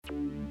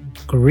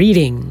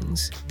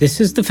Greetings. This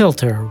is The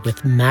Filter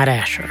with Matt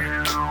Asher.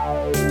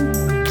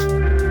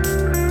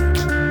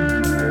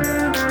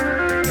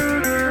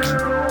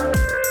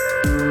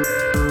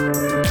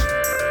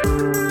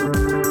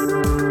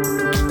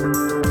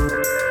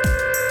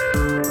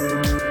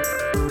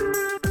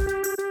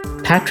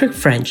 Patrick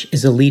French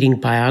is a leading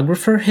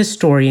biographer,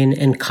 historian,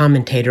 and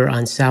commentator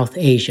on South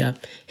Asia.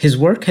 His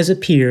work has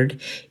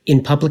appeared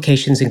in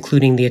publications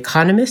including The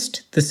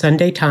Economist, The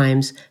Sunday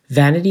Times,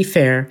 Vanity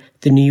Fair,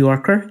 The New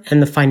Yorker,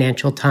 and The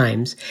Financial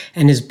Times,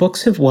 and his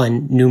books have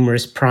won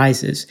numerous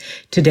prizes.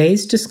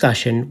 Today's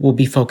discussion will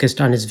be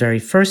focused on his very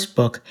first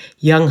book,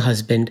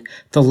 Younghusband,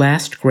 The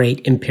Last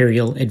Great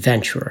Imperial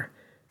Adventurer.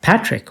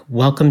 Patrick,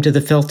 welcome to The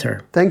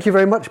Filter. Thank you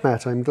very much,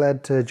 Matt. I'm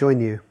glad to join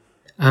you.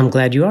 I'm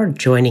glad you are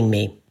joining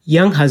me.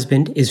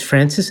 Younghusband is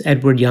Francis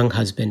Edward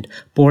Younghusband,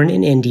 born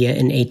in India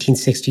in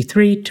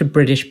 1863 to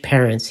British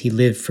parents. He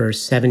lived for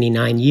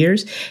 79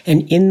 years,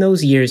 and in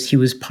those years he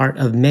was part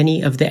of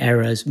many of the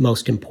era's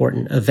most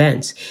important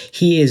events.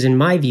 He is, in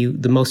my view,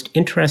 the most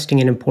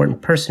interesting and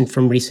important person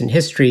from recent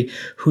history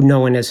who no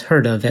one has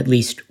heard of, at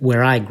least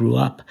where I grew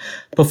up.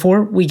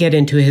 Before we get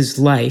into his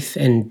life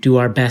and do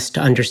our best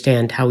to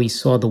understand how he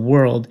saw the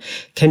world,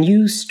 can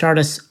you start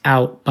us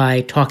out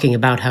by talking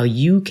about how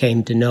you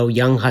came to know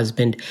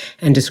Younghusband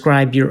and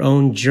describe your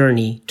own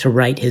journey to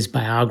write his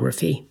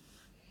biography?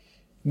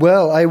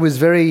 Well, I was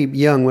very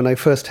young when I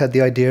first had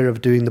the idea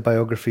of doing the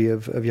biography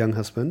of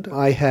Younghusband.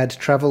 I had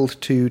traveled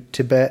to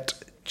Tibet,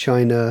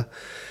 China,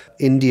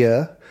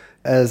 India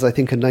as, I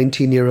think, a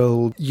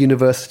 19-year-old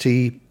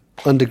university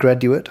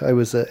undergraduate. I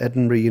was at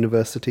Edinburgh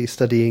University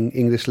studying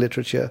English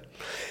literature.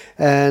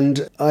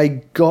 And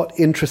I got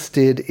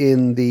interested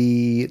in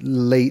the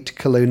late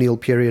colonial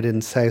period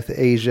in South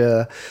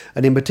Asia,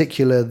 and in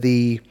particular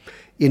the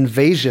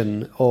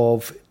invasion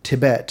of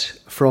Tibet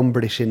from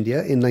British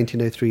India in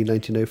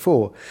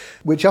 1903-1904,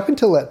 which up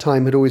until that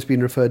time had always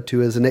been referred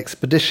to as an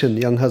expedition,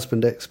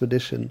 Younghusband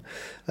expedition.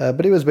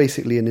 But it was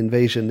basically an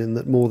invasion in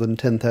that more than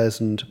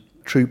 10,000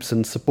 troops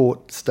and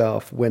support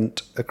staff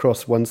went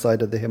across one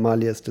side of the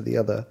Himalayas to the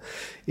other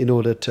in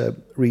order to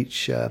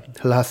reach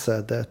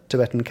Lhasa, the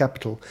Tibetan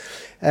capital.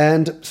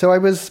 And so I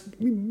was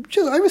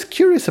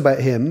curious about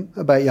him,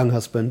 about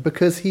Younghusband,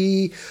 because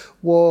he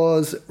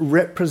was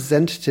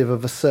representative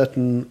of a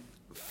certain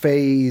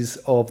phase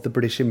of the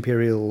British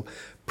imperial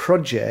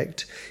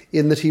project,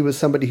 in that he was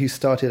somebody who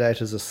started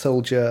out as a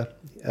soldier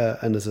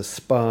and as a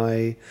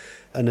spy,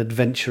 an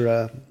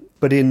adventurer,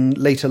 but in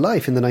later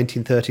life, in the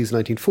 1930s,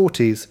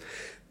 1940s,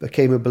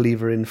 became a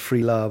believer in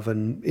free love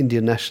and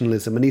Indian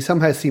nationalism. And he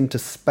somehow seemed to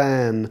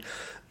span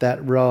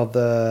that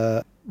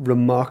rather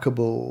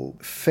remarkable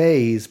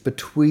phase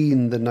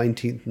between the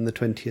 19th and the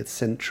 20th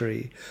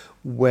century,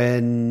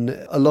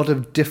 when a lot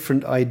of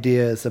different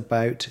ideas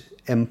about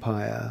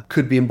empire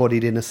could be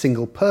embodied in a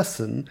single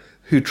person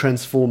who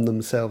transformed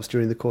themselves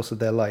during the course of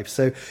their life.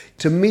 So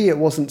to me, it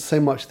wasn't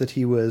so much that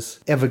he was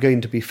ever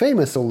going to be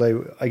famous,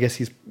 although I guess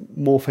he's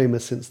more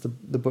famous since the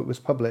book was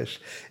published.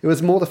 It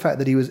was more the fact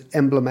that he was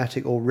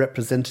emblematic or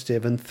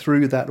representative, and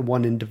through that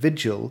one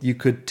individual, you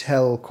could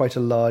tell quite a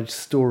large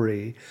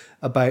story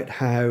about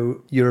how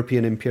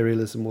European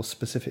imperialism, or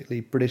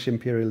specifically British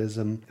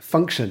imperialism,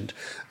 functioned.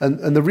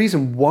 And the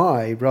reason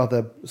why,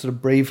 rather sort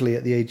of bravely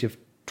at the age of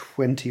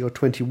 20 or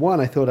 21,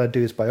 I thought I'd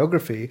do his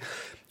biography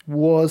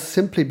was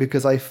simply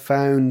because I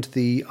found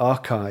the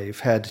archive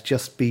had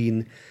just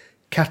been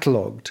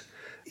catalogued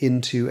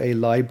into a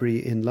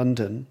library in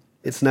London.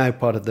 It's now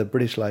part of the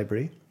British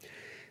Library.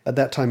 At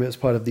that time, it was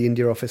part of the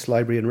India Office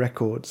Library and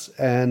Records,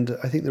 and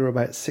I think there were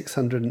about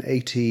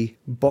 680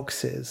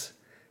 boxes.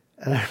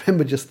 And I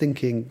remember just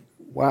thinking,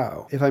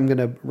 wow, if I'm going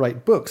to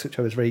write books, which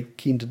I was very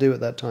keen to do at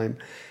that time,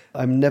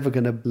 I'm never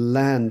going to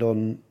land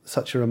on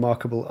such a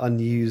remarkable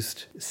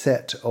unused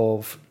set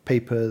of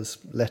papers,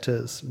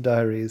 letters,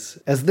 diaries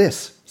as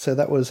this. So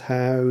that was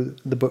how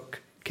the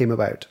book came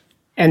about.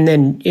 And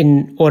then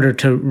in order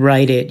to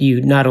write it,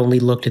 you not only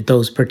looked at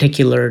those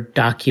particular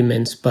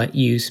documents, but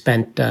you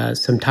spent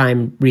some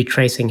time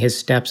retracing his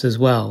steps as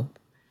well.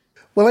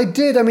 Well, I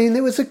did. I mean,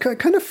 it was a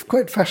kind of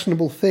quite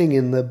fashionable thing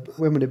in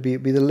when would it be?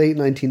 It'd be the late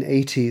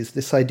 1980s,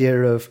 this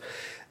idea of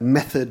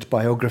method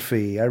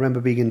biography. I remember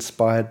being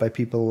inspired by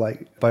people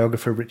like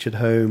biographer Richard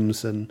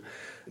Holmes and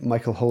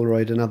Michael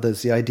Holroyd and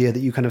others, the idea that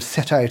you kind of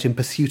set out in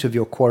pursuit of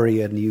your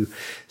quarry, and you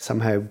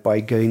somehow,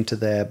 by going to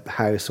their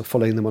house or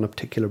following them on a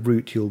particular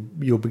route,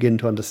 you'll begin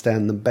to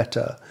understand them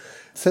better.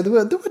 So there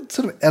were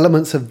sort of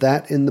elements of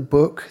that in the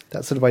book,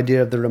 that sort of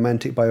idea of the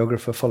romantic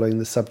biographer following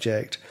the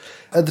subject.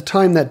 At the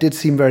time, that did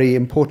seem very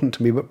important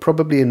to me, but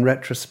probably in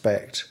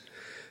retrospect,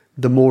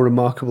 the more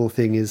remarkable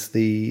thing is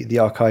the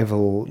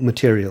archival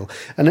material.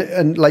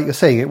 And like you're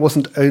saying, it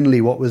wasn't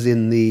only what was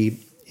in the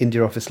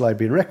India Office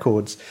Library and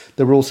Records.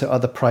 There were also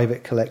other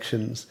private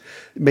collections.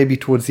 Maybe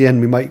towards the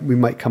end we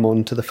might come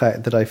on to the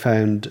fact that I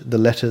found the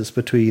letters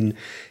between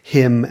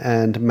him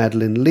and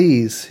Madeleine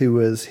Lees, who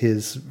was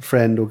his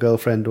friend or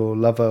girlfriend or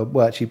lover.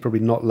 Well, actually probably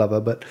not lover,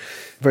 but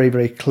very,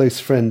 very close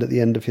friend at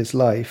the end of his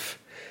life.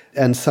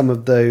 And some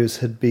of those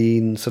had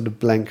been sort of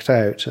blanked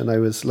out, and I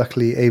was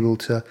luckily able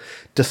to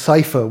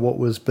decipher what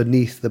was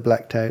beneath the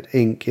blacked out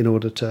ink in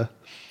order to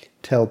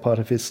tell part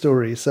of his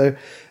story. So,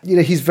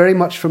 he's very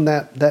much from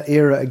that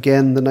era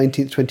again, the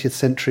 19th, 20th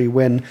century,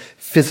 when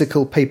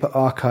physical paper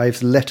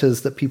archives,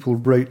 letters that people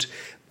wrote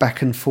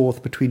back and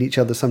forth between each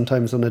other,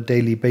 sometimes on a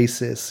daily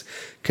basis,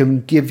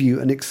 can give you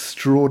an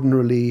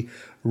extraordinarily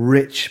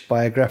rich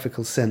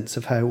biographical sense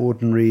of how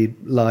ordinary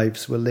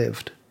lives were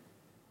lived.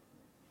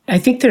 I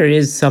think there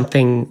is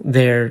something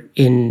there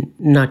in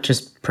not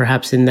just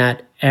perhaps in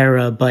that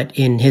era, but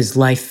in his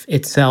life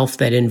itself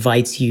that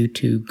invites you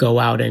to go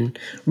out and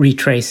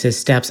retrace his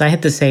steps. I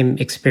had the same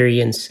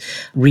experience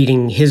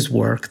reading his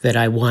work, that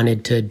I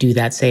wanted to do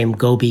that same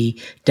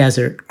Gobi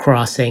Desert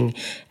crossing.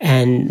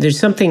 And there's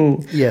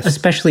something, yes,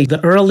 especially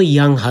the early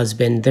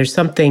Younghusband, there's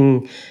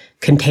something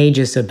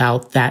contagious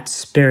about that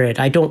spirit.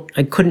 I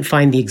couldn't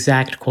find the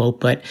exact quote,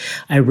 but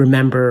I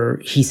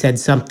remember he said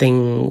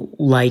something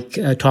like,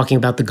 talking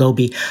about the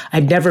Gobi,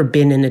 I'd never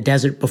been in a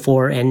desert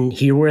before, and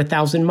here were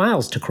 1,000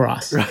 miles to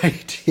cross.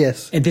 Right,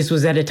 yes. And this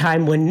was at a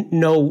time when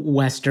no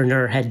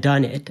Westerner had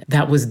done it.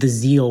 That was the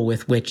zeal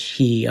with which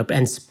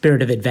and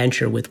spirit of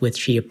adventure with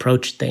which he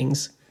approached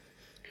things.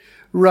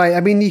 Right. I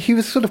mean, he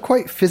was sort of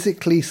quite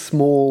physically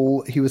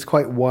small. He was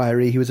quite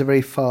wiry. He was a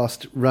very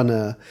fast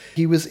runner.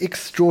 He was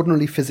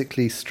extraordinarily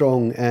physically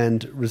strong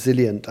and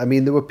resilient. I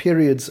mean, there were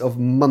periods of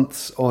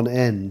months on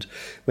end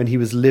when he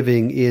was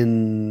living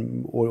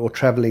in or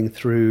traveling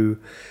through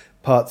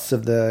parts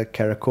of the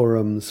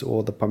Karakorums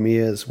or the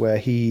Pamirs where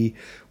he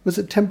was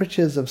at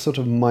temperatures of sort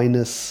of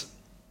minus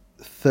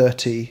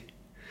 30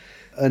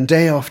 and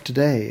day after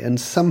day. And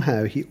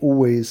somehow he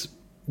always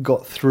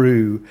got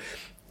through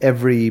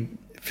every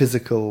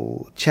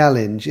physical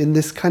challenge in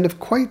this kind of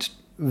quite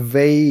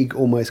vague,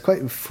 almost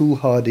quite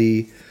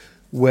foolhardy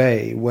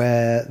way,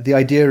 where the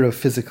idea of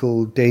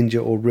physical danger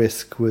or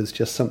risk was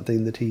just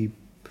something that he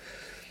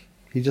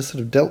just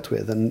sort of dealt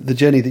with. And the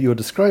journey that you're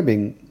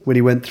describing, when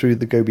he went through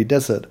the Gobi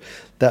Desert,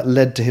 that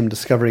led to him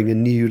discovering a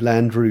new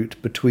land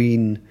route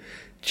between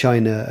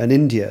China and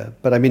India.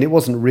 But I mean, it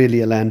wasn't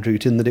really a land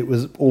route in that it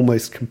was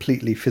almost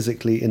completely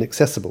physically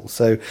inaccessible.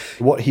 So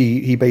what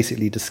he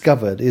basically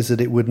discovered is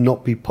that it would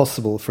not be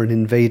possible for an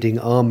invading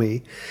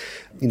army.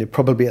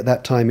 Probably at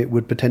that time it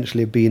would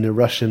potentially have been a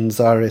Russian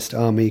Tsarist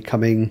army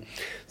coming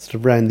sort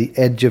of around the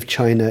edge of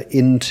China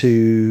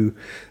into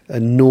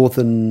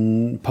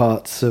northern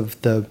parts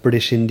of the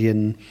British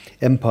Indian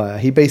Empire.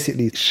 He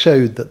basically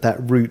showed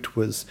that route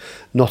was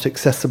not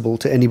accessible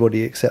to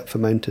anybody except for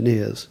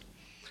mountaineers.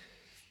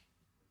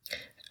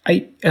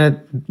 I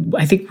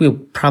think we'll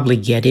probably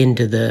get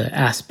into the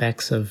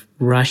aspects of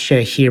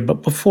Russia here,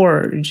 but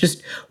before,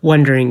 just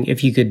wondering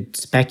if you could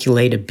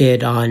speculate a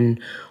bit on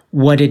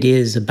what it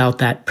is about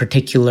that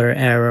particular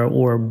era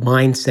or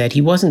mindset.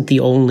 He wasn't the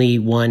only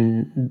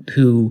one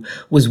who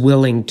was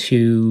willing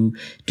to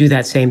do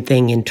that same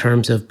thing in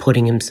terms of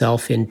putting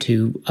himself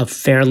into a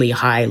fairly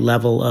high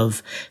level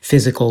of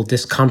physical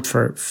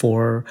discomfort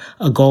for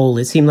a goal.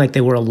 It seemed like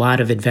there were a lot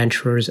of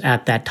adventurers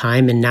at that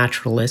time and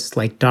naturalists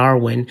like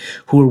Darwin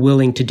who were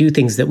willing to do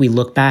things that we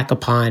look back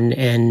upon,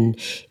 and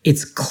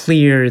it's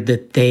clear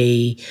that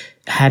they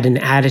had an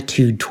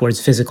attitude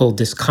towards physical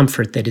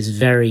discomfort that is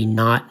very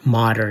not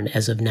modern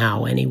as of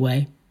now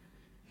anyway.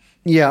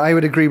 Yeah, I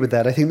would agree with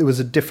that. I think there was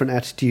a different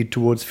attitude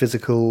towards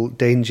physical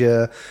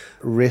danger,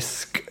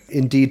 risk,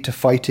 indeed to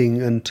fighting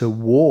and to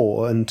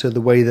war, and to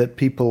the way that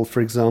people,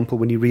 for example,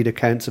 when you read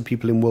accounts of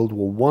people in World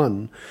War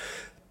I,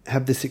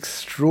 have this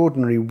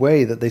extraordinary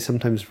way that they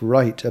sometimes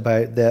write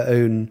about their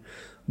own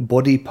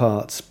body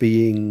parts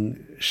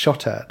being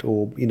shot at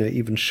or,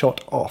 even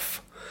shot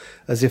off,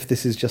 as if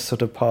this is just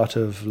sort of part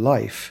of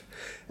life,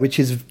 which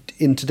is,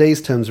 in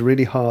today's terms,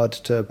 really hard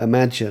to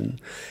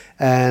imagine.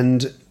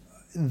 And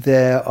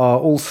there are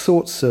all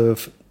sorts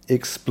of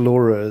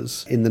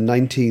explorers in the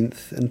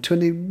 19th and to a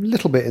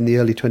little bit in the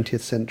early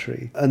 20th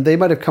century. And they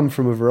might have come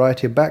from a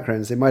variety of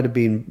backgrounds. They might have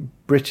been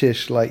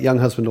British, like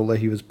Younghusband, although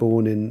he was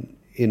born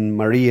in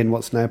Mari, in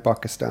what's now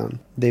Pakistan.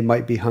 They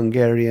might be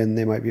Hungarian,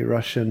 they might be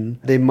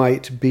Russian. They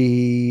might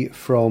be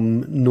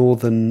from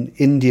northern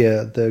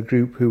India, the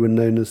group who were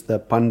known as the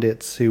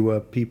Pandits, who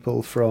were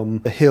people from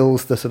the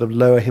hills, the sort of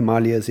lower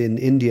Himalayas in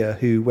India,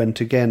 who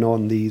went again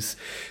on these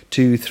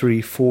 2,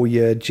 3,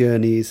 4-year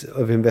journeys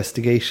of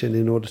investigation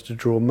in order to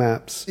draw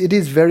maps. It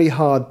is very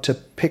hard to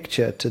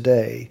picture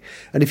today.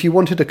 And if you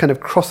wanted a kind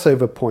of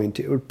crossover point,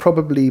 it would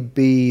probably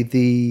be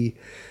the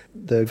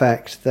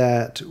fact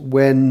that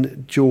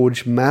when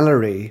George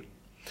Mallory,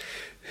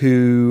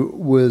 who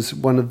was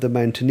one of the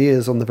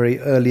mountaineers on the very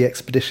early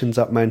expeditions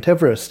up Mount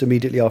Everest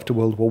immediately after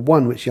World War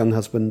I, which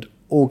Younghusband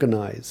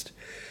organised,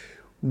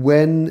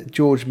 when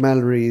George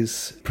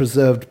Mallory's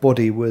preserved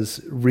body was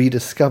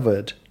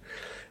rediscovered,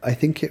 I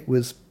think it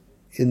was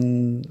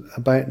in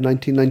about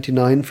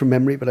 1999 from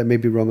memory, but I may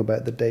be wrong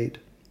about the date.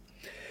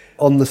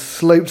 on the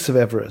slopes of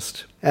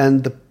Everest.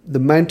 And the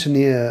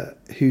mountaineer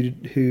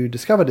who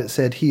discovered it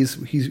said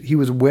he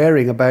was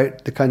wearing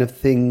about the kind of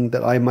thing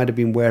that I might have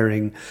been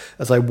wearing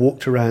as I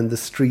walked around the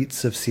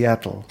streets of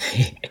Seattle.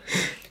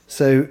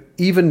 So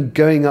even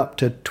going up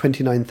to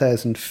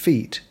 29,000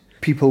 feet,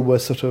 people were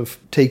sort of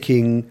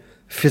taking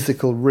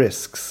physical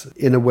risks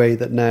in a way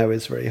that now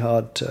is very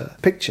hard to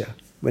picture,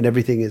 when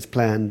everything is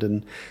planned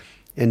and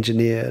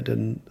engineered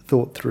and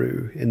thought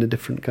through in a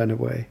different kind of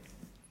way.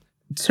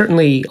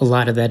 Certainly, a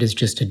lot of that is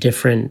just a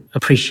different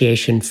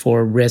appreciation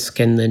for risk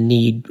and the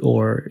need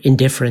or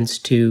indifference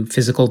to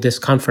physical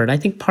discomfort. I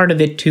think part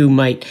of it, too,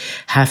 might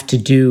have to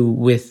do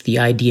with the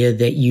idea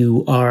that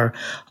you are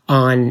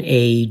on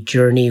a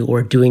journey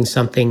or doing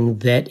something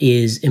that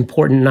is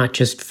important not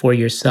just for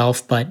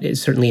yourself, but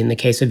certainly in the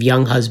case of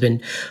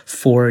Younghusband,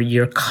 for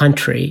your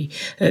country.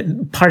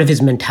 Part of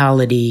his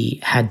mentality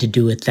had to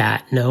do with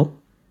that, no?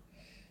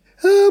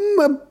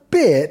 A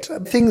bit.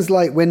 Things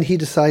like when he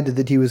decided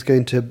that he was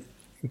going to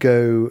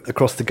go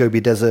across the Gobi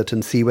Desert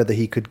and see whether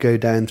he could go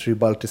down through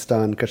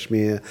Baltistan,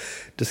 Kashmir,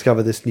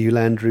 discover this new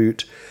land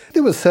route.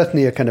 There was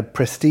certainly a kind of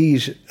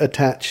prestige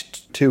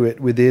attached to it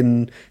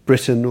within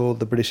Britain or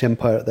the British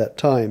Empire at that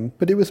time,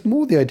 but it was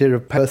more the idea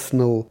of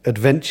personal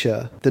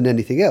adventure than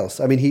anything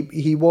else. I mean,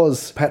 he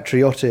was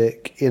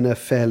patriotic in a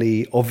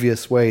fairly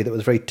obvious way that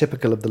was very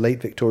typical of the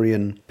late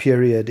Victorian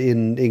period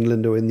in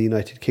England or in the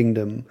United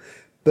Kingdom.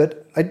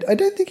 But I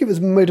don't think it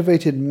was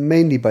motivated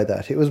mainly by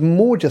that. It was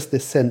more just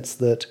this sense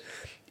that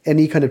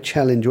any kind of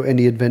challenge or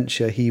any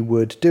adventure, he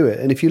would do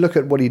it. And if you look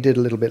at what he did a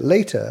little bit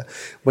later,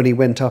 when he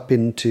went up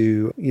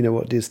into,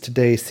 what is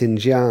today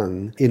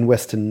Xinjiang in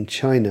Western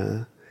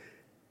China,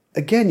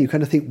 again, you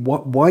kind of think,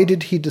 why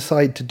did he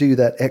decide to do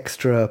that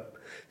extra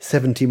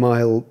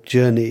 70-mile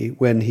journey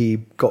when he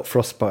got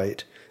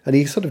frostbite? And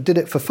he sort of did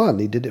it for fun.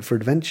 He did it for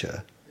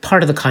adventure.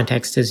 Part of the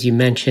context, as you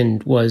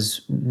mentioned,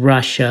 was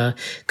Russia.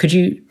 Could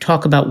you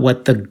talk about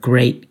what the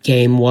Great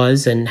Game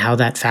was and how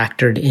that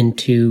factored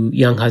into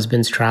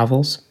Younghusband's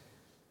travels?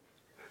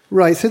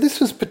 Right, so this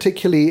was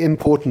particularly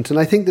important, and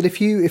I think that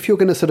if you're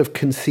going to sort of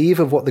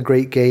conceive of what the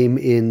Great Game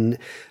in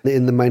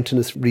the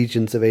mountainous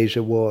regions of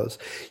Asia was,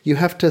 you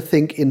have to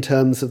think in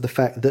terms of the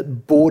fact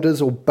that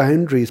borders or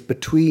boundaries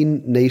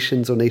between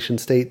nations or nation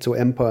states or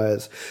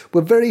empires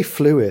were very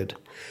fluid.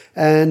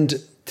 And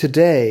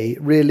today,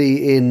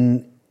 really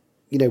in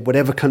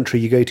whatever country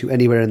you go to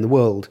anywhere in the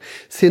world,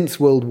 since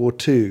World War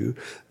II,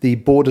 the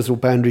borders or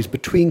boundaries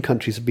between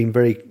countries have been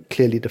very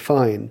clearly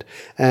defined.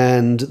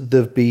 And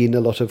there have been a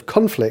lot of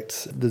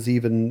conflicts. There's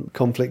even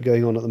conflict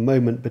going on at the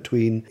moment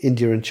between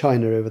India and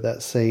China over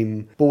that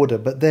same border.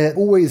 But they're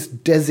always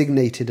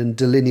designated and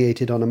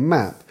delineated on a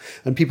map.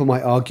 And people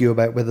might argue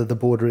about whether the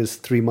border is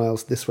 3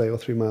 miles this way or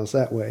 3 miles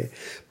that way.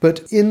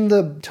 But in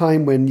the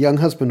time when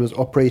Younghusband was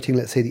operating,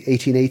 let's say the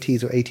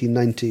 1880s or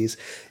 1890s,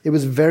 it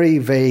was very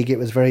vague, it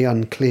was very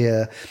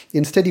unclear.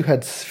 Instead, you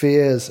had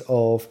spheres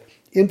of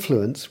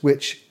influence,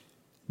 which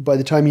by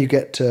the time you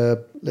get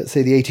to, let's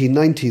say, the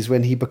 1890s,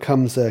 when he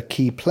becomes a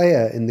key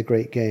player in the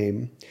Great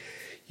Game,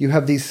 you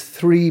have these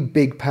 3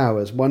 big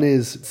powers. One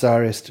is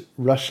Tsarist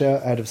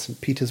Russia out of St.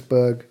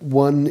 Petersburg,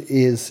 one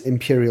is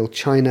Imperial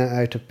China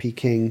out of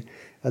Peking,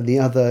 and the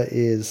other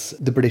is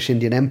the British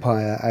Indian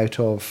Empire out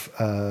of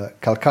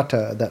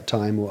Calcutta at that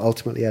time, or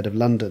ultimately out of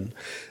London.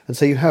 And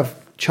so you have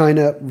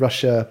China,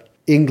 Russia,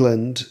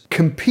 England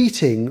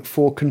competing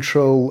for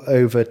control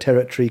over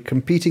territory,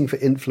 competing for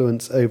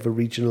influence over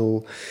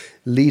regional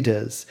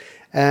leaders.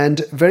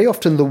 And very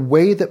often the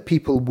way that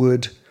people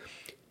would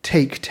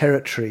take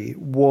territory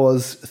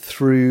was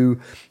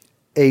through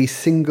a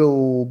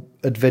single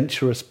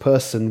adventurous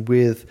person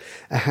with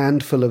a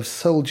handful of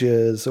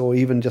soldiers or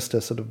even just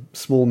a sort of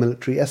small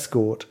military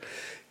escort,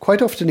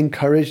 quite often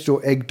encouraged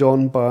or egged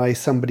on by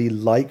somebody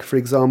like, for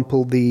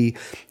example, the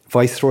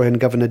Viceroy and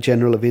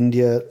Governor-General of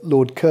India,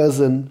 Lord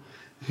Curzon,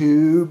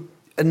 who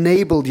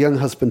enabled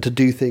Younghusband to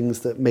do things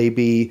that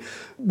maybe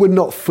were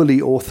not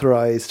fully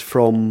authorized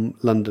from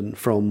London,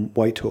 from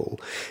Whitehall.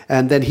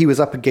 And then he was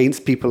up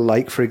against people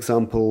like, for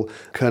example,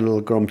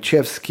 Colonel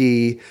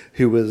Gromchevsky,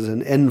 who was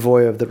an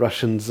envoy of the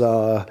Russian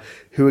Tsar,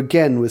 who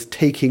again was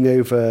taking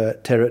over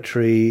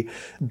territory,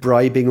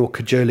 bribing or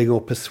cajoling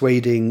or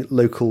persuading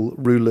local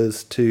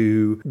rulers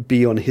to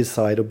be on his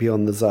side or be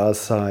on the Tsar's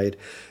side.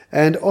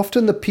 And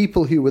often the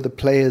people who were the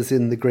players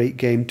in the Great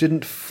Game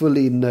didn't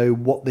fully know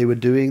what they were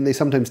doing. They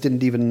sometimes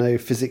didn't even know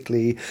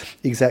physically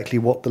exactly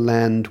what the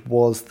land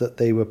was that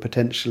they were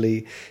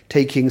potentially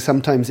taking.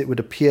 Sometimes it would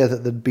appear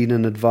that there'd been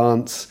an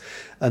advance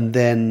and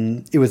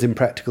then it was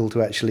impractical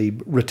to actually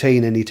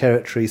retain any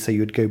territory, so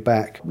you'd go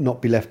back,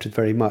 not be left with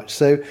very much.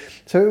 So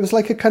it was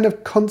like a kind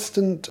of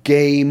constant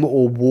game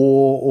or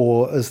war,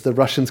 or as the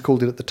Russians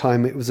called it at the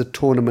time, it was a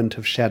tournament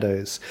of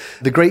shadows.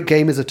 The Great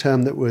Game is a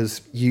term that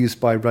was used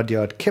by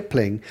Rudyard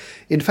Kipling,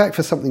 in fact,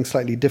 for something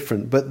slightly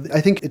different. But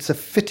I think it's a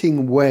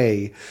fitting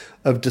way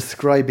of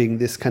describing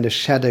this kind of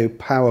shadow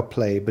power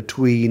play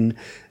between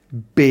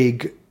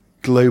big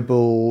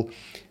global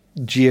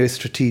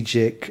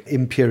geostrategic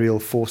imperial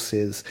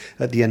forces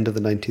at the end of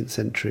the 19th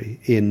century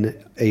in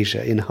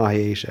Asia, in High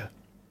Asia.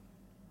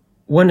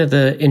 One of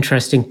the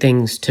interesting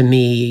things to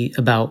me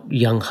about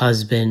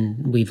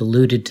Younghusband, we've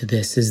alluded to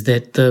this, is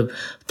that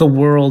the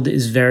world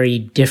is very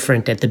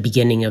different at the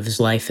beginning of his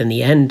life and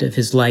the end of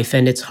his life.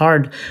 And it's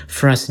hard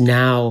for us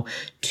now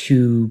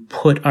to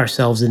put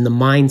ourselves in the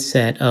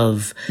mindset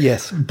of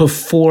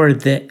before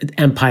the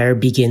empire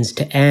begins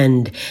to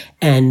end,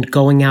 and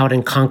going out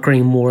and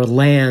conquering more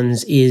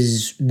lands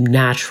is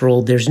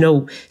natural. There's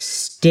no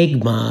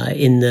stigma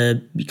in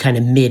the kind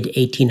of mid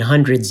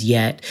 1800s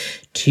yet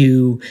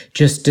to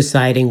just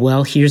deciding,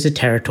 well, here's a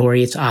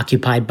territory, it's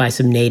occupied by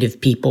some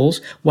native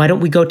peoples, why don't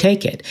we go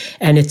take it?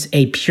 And it's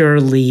a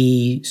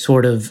purely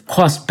sort of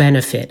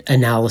cost-benefit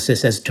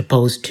analysis as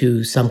opposed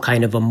to some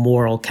kind of a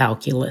moral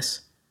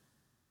calculus.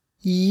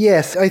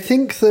 Yes, I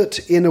think that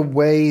in a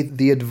way,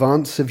 the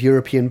advance of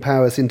European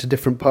powers into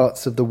different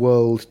parts of the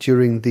world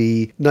during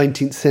the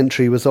 19th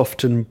century was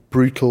often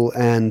brutal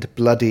and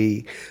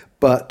bloody.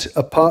 But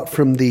apart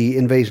from the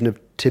invasion of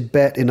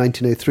Tibet in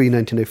 1903,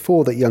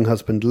 1904 that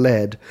Younghusband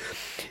led,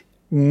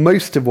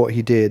 most of what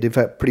he did, in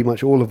fact, pretty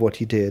much all of what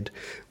he did,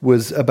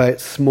 was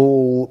about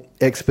small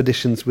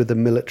expeditions with a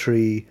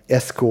military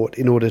escort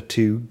in order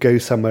to go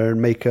somewhere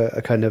and make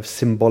a kind of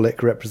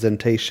symbolic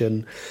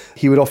representation.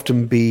 He would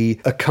often be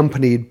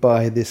accompanied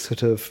by this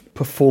sort of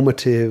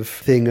performative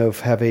thing of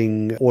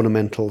having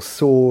ornamental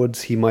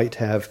swords. He might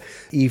have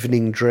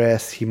evening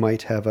dress. He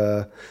might have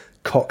a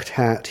cocked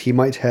hat. He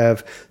might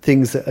have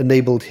things that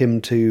enabled him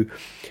to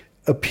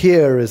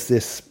appear as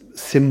this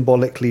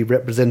symbolically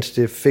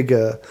representative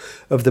figure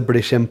of the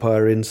British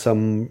Empire in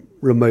some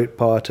remote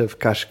part of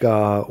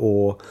Kashgar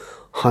or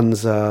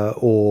Hunza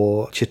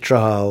or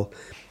Chitral,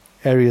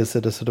 areas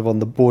that are sort of on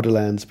the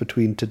borderlands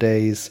between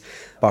today's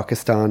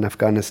Pakistan,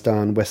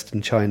 Afghanistan,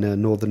 Western China,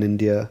 Northern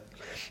India,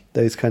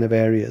 those kind of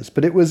areas.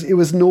 But it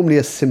was normally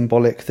a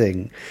symbolic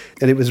thing.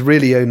 And it was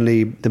really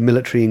only the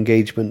military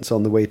engagements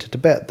on the way to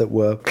Tibet that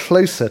were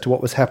closer to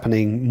what was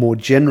happening more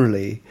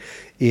generally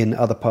in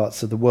other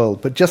parts of the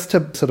world. But just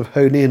to sort of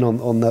hone in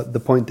on the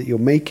point that you're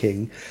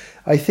making,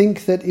 I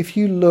think that if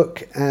you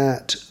look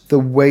at the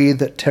way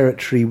that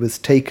territory was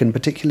taken,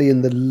 particularly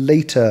in the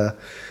later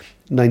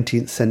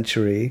 19th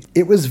century,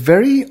 it was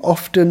very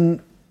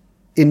often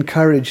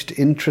encouraged,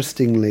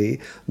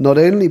 interestingly, not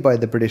only by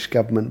the British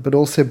government, but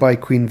also by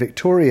Queen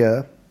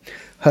Victoria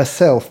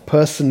herself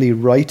personally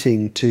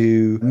writing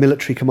to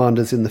military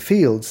commanders in the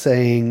field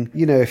saying,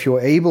 you know, if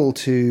you're able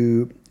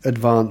to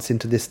advance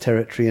into this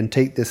territory and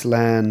take this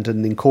land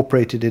and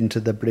incorporate it into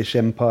the British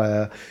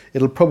Empire,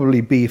 it'll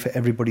probably be for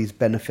everybody's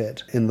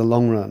benefit in the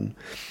long run.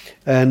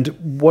 And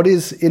what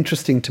is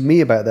interesting to me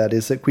about that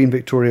is that Queen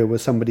Victoria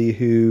was somebody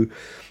who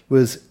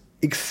was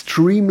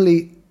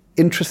extremely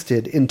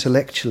interested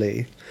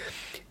intellectually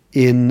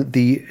in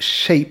the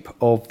shape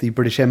of the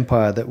British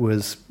Empire that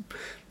was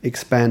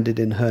expanded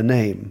in her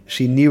name.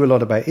 She knew a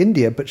lot about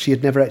India, but she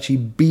had never actually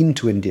been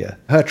to India.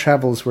 Her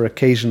travels were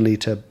occasionally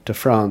to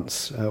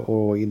France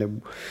or,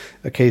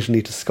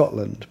 occasionally to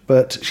Scotland,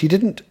 but she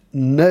didn't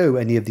know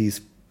any of these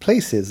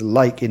places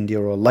like India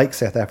or like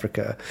South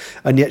Africa,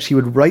 and yet she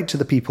would write to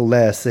the people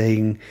there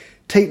saying,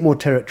 take more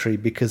territory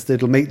because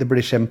it'll make the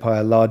British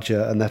Empire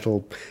larger and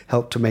that'll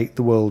help to make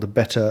the world a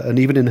better and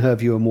even in her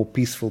view a more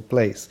peaceful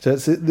place. So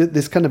it's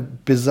this kind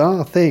of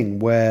bizarre thing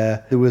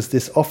where there was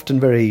this often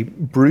very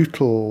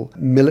brutal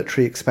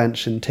military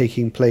expansion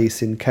taking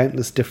place in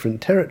countless different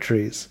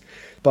territories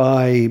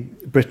by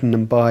Britain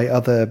and by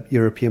other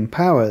European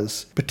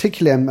powers.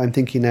 Particularly I'm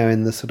thinking now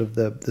in the sort of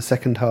the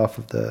second half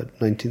of the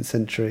 19th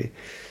century.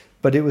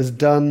 But it was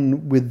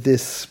done with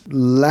this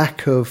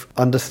lack of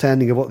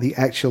understanding of what the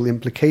actual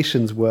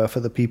implications were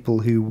for the people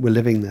who were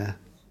living there.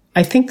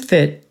 I think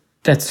that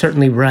that's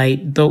certainly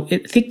right, though I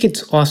think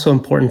it's also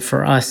important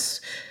for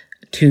us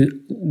to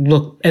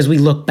look, as we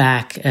look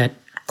back at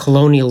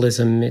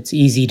colonialism, it's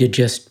easy to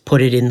just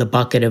put it in the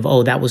bucket of,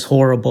 oh, that was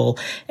horrible,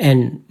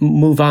 and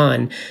move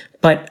on.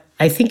 But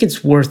I think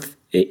it's worth,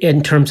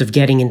 in terms of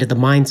getting into the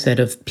mindset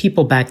of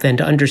people back then,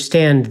 to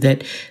understand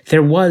that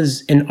there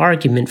was an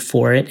argument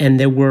for it, and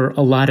there were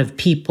a lot of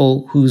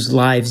people whose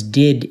lives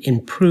did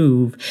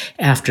improve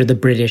after the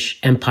British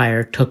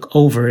Empire took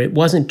over. It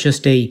wasn't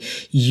just a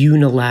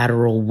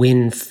unilateral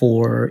win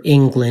for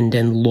England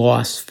and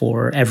loss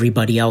for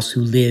everybody else who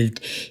lived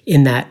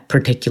in that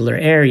particular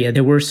area.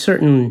 There were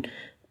certain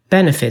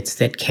benefits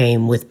that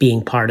came with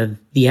being part of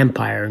the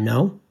empire,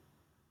 no?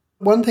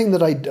 One thing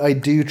that I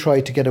do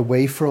try to get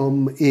away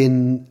from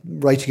in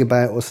writing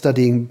about or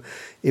studying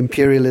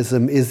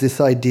imperialism is this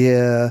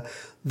idea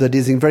that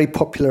is very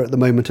popular at the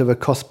moment of a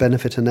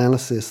cost-benefit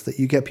analysis, that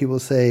you get people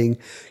saying,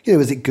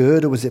 is it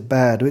good or was it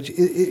bad? Which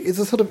is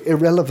a sort of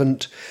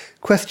irrelevant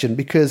question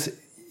because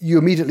you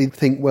immediately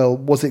think, well,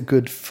 was it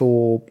good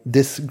for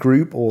this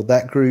group or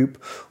that group?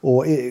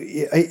 Or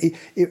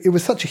it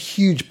was such a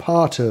huge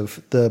part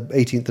of the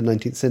 18th and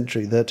 19th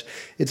century that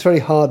it's very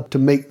hard to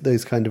make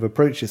those kind of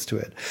approaches to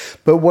it.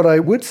 But what I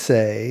would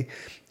say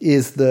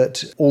is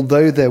that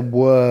although there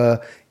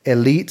were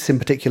elites in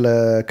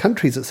particular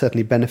countries that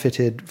certainly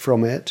benefited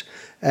from it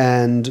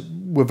and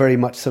were very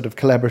much sort of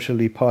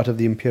collaboratively part of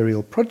the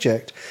imperial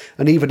project.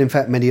 And even, in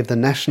fact, many of the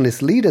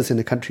nationalist leaders in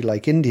a country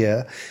like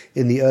India,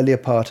 in the earlier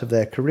part of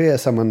their career,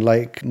 someone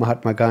like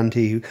Mahatma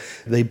Gandhi,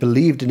 they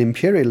believed in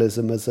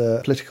imperialism as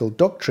a political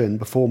doctrine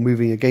before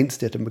moving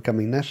against it and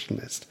becoming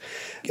nationalist.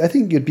 I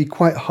think you'd be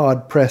quite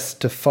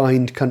hard-pressed to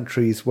find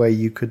countries where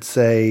you could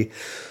say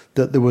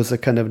that there was a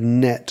kind of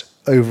net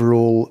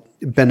overall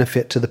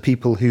benefit to the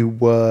people who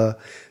were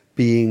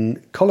being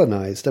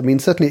colonized. I mean,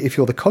 certainly if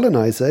you're the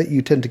colonizer,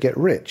 you tend to get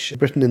rich.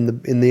 Britain in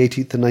the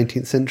 18th and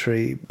 19th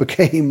century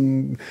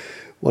became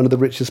one of the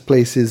richest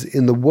places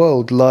in the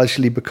world,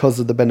 largely because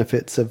of the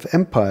benefits of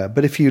empire.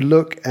 But if you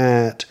look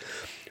at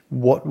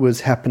what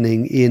was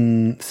happening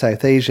in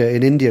South Asia,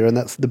 in India, and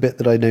that's the bit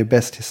that I know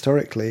best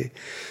historically,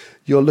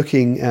 you're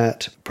looking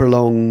at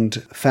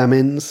prolonged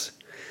famines.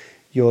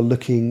 You're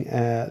looking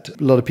at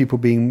a lot of people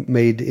being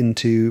made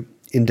into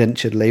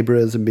indentured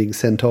laborers and being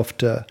sent off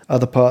to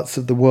other parts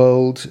of the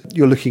world.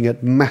 You're looking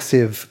at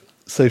massive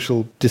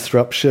social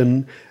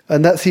disruption.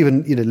 And that's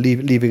even,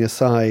 leaving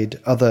aside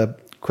other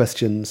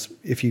questions,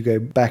 if you go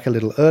back a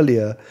little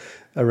earlier,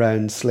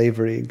 around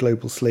slavery,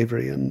 global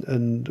slavery,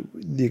 and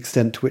the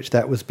extent to which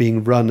that was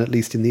being run, at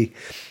least in the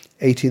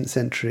 18th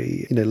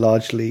century,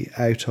 largely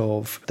out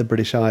of the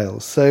British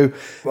Isles. So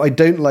I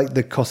don't like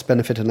the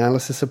cost-benefit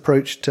analysis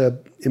approach to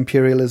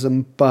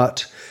imperialism,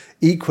 but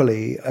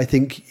equally, I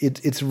think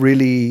it's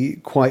really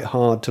quite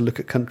hard to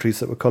look at countries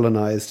that were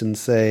colonized and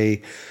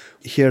say,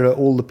 here are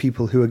all the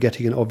people who are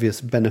getting an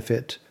obvious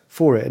benefit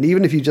for it. And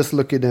even if you just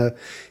look in a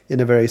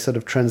very sort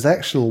of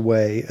transactional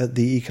way at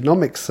the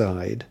economic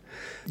side,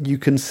 you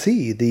can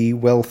see the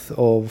wealth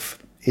of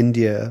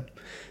India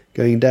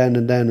going down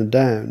and down and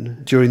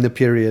down during the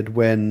period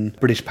when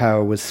British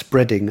power was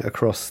spreading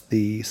across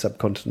the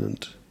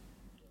subcontinent.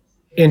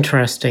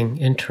 Interesting.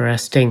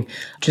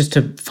 Just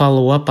to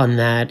follow up on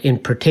that, in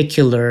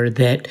particular,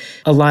 that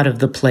a lot of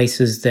the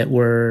places that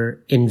were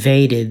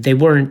invaded, they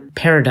weren't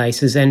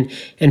paradises. And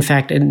in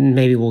fact, and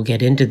maybe we'll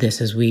get into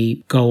this as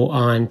we go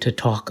on to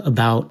talk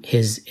about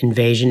his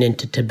invasion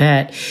into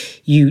Tibet,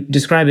 you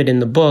describe it in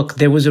the book,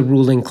 there was a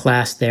ruling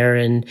class there,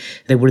 and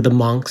they were the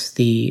monks,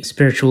 the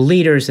spiritual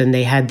leaders, and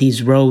they had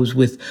these robes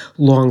with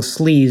long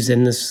sleeves,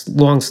 and the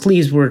long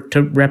sleeves were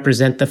to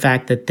represent the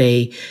fact that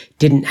they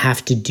didn't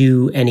have to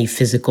do any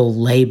physical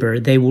labor.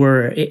 They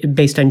were,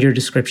 based on your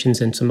descriptions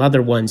and some other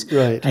ones,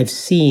 right, I've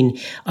seen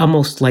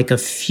almost like a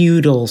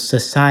feudal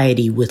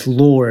society with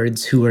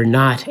lords who are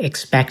not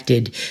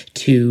expected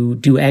to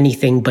do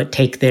anything but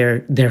take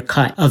their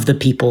cut of the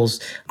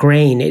people's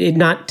grain.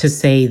 Not to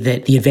say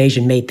that the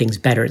invasion made things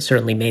better. It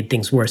certainly made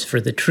things worse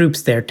for the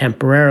troops there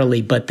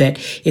temporarily, but that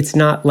it's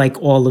not like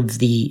all of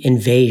the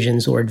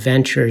invasions or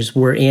adventures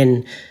were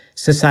in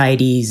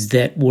societies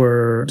that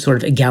were sort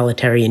of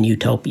egalitarian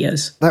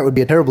utopias. That would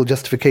be a terrible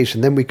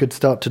justification. Then we could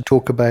start to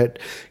talk about,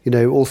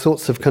 all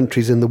sorts of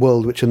countries in the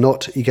world which are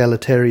not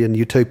egalitarian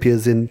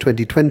utopias in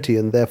 2020,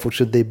 and therefore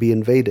should they be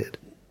invaded?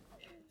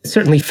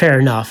 Certainly fair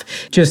enough.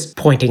 Just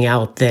pointing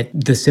out that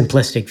the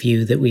simplistic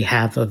view that we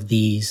have of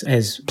these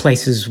as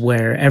places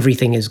where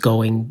everything is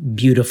going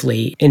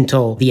beautifully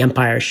until the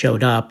empire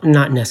showed up,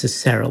 not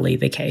necessarily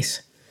the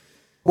case.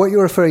 What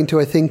you're referring to,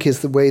 I think, is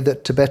the way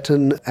that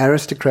Tibetan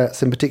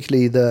aristocrats, and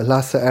particularly the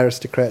Lhasa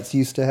aristocrats,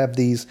 used to have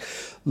these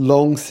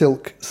long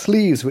silk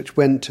sleeves which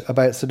went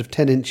about sort of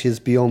 10 inches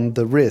beyond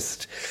the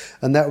wrist.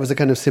 And that was a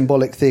kind of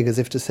symbolic thing, as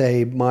if to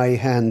say, my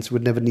hands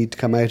would never need to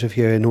come out of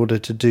here in order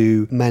to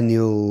do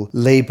manual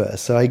labor.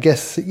 So I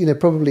guess,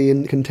 probably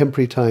in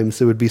contemporary times,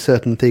 there would be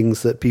certain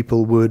things that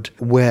people would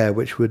wear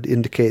which would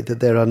indicate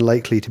that they're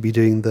unlikely to be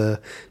doing the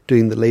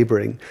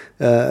laboring.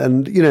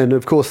 And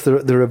of course,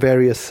 there are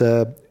various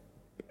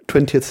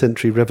 20th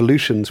century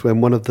revolutions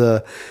when one of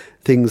the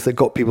things that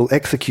got people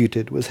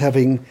executed was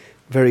having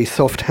very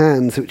soft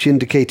hands, which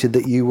indicated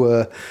that you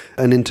were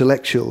an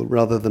intellectual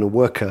rather than a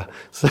worker.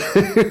 So,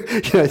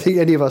 I think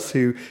any of us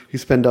who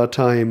spend our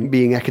time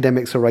being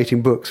academics or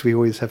writing books, we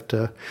always have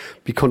to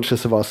be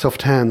conscious of our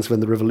soft hands when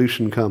the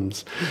revolution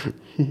comes.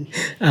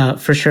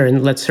 For sure.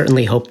 And let's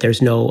certainly hope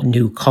there's no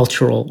new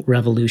cultural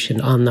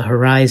revolution on the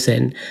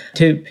horizon.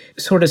 To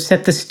sort of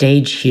set the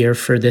stage here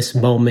for this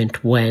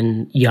moment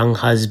when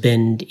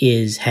Younghusband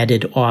is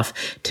headed off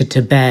to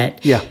Tibet.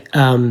 Yeah.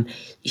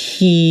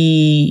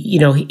 He's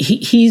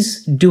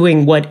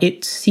doing what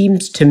it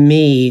seems to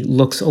me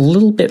looks a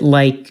little bit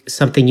like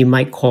something you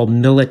might call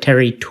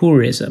military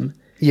tourism.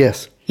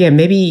 Yes. Yeah,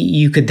 maybe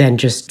you could then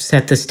just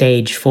set the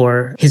stage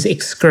for his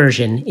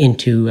excursion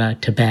into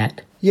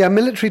Tibet. Yeah,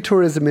 military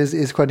tourism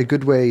is quite a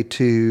good way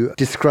to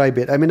describe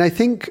it. I mean, I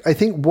think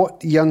what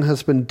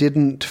Younghusband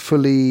didn't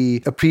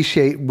fully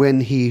appreciate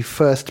when he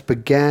first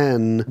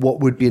began what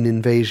would be an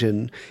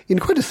invasion, in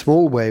quite a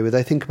small way, with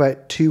I think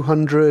about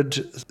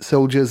 200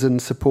 soldiers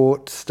and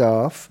support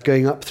staff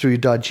going up through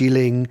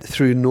Darjeeling,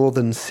 through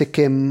northern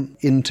Sikkim,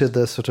 into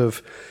the sort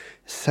of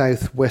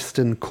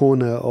southwestern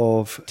corner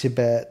of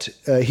Tibet.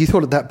 He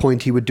thought at that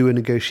point he would do a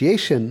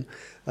negotiation,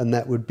 and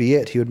that would be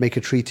it. He would make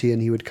a treaty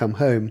and he would come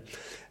home.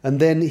 And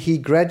then he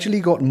gradually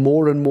got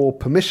more and more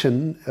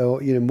permission,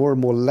 or more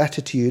and more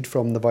latitude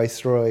from the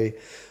Viceroy,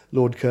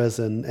 Lord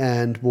Curzon,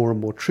 and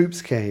more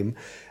troops came.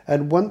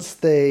 And once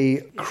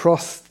they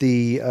crossed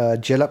the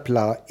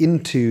Jelapla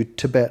into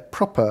Tibet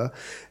proper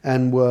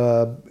and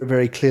were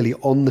very clearly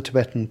on the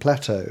Tibetan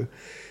plateau,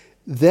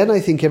 then I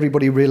think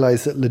everybody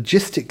realized that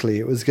logistically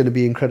it was going to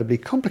be incredibly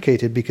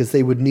complicated, because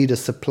they would need a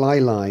supply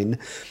line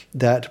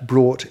that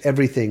brought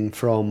everything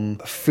from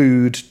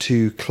food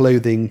to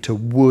clothing to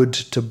wood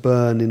to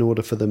burn in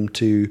order for them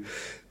to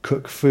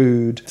cook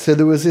food. So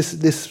there was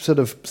this sort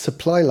of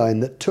supply line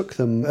that took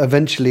them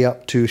eventually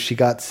up to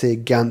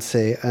Shigatse,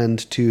 Gyantse,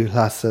 and to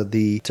Lhasa,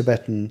 the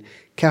Tibetan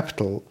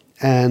capital.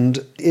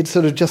 And it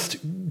sort of just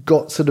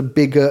got sort of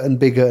bigger and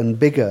bigger and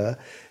bigger.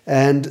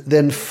 And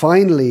then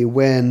finally,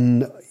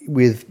 when,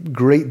 with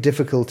great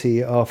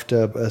difficulty,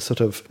 after a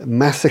sort of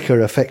massacre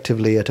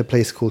effectively at a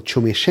place called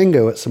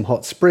Chomeshengo at some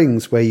hot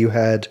springs, where you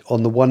had,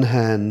 on the one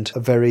hand, a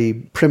very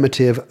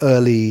primitive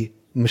early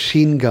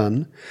machine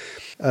gun.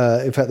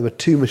 In fact, there were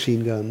 2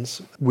 machine guns,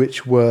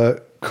 which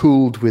were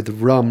cooled with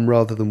rum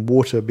rather than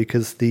water,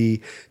 because the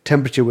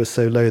temperature was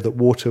so low that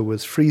water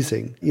was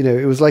freezing.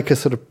 It was like a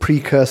sort of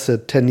precursor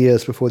 10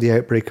 years before the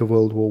outbreak of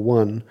World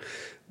War I,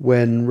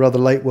 when, rather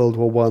like World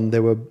War I,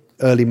 there were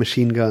early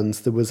machine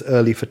guns, there was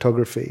early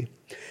photography.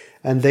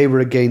 And they were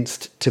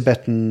against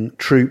Tibetan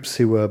troops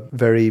who were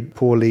very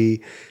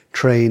poorly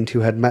trained,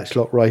 who had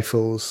matchlock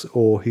rifles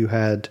or who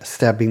had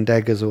stabbing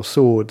daggers or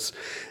swords.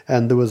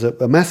 And there was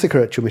a massacre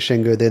at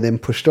Chomeshengo. They then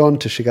pushed on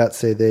to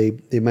Shigatse.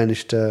 They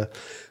managed to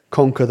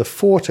conquer the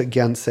fort at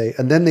Gyantse,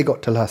 and then they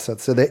got to Lhasa.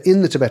 So they're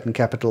in the Tibetan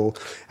capital,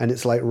 and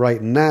it's like,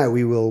 right now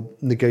we will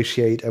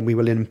negotiate and we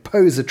will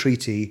impose a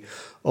treaty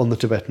on the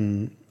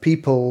Tibetan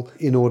people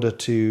in order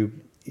to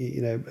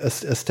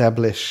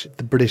establish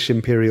the British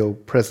imperial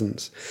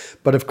presence.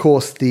 But of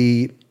course,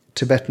 the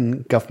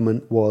Tibetan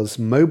government was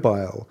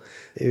mobile.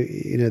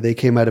 They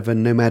came out of a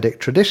nomadic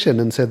tradition,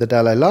 and so the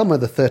Dalai Lama,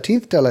 the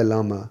 13th Dalai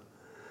Lama,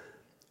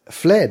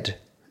 fled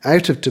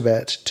out of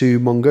Tibet to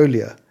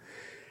Mongolia.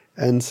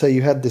 And so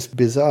you had this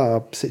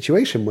bizarre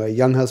situation where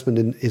Younghusband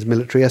and his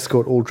military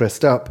escort, all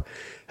dressed up,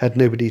 had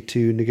nobody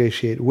to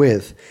negotiate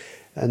with.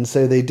 And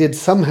so they did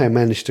somehow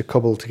manage to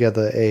cobble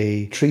together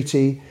a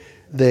treaty.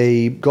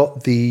 They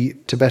got the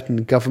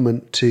Tibetan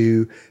government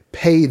to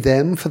pay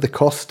them for the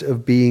cost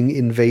of being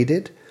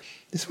invaded.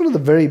 It's one of the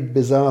very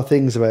bizarre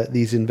things about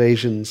these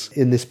invasions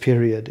in this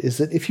period, is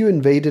that if you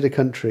invaded a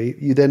country,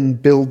 you then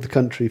billed the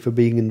country for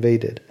being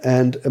invaded.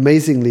 And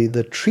amazingly,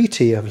 the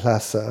Treaty of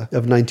Lhasa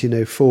of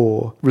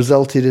 1904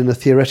 resulted in a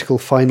theoretical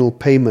final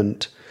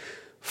payment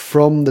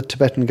from the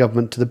Tibetan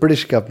government to the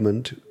British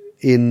government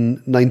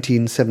in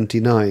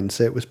 1979.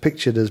 So it was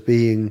pictured as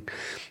being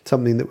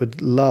something that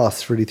would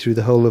last really through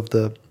the whole of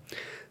the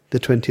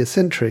 20th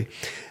century.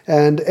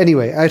 And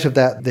anyway, out of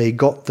that, they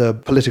got the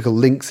political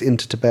links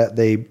into Tibet.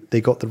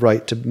 They got the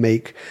right to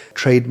make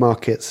trade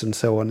markets and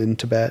so on in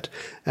Tibet,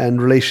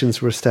 and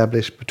relations were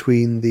established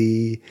between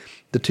the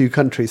two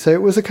countries. So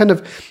it was a kind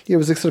of, it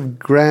was a sort of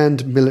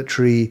grand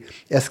military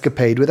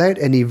escapade without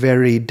any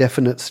very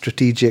definite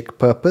strategic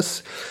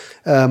purpose.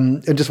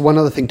 And just one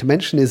other thing to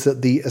mention is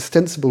that the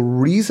ostensible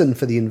reason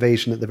for the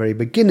invasion at the very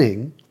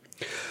beginning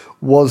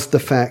was the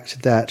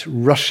fact that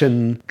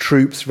Russian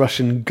troops,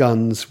 Russian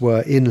guns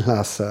were in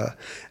Lhasa,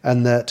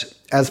 and that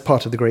as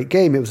part of the Great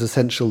Game, it was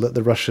essential that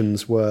the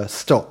Russians were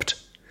stopped.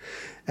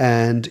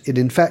 And it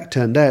in fact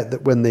turned out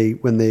that when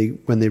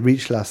they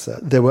reached Lhasa,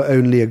 there were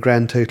only a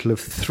grand total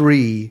of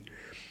 3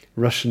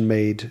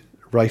 Russian-made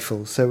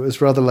rifles. So it was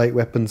rather like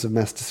weapons of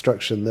mass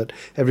destruction, that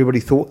everybody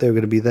thought they were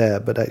going to be there,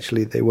 but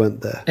actually they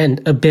weren't there.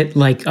 And a bit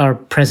like our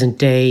present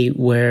day,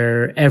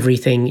 where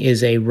everything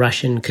is a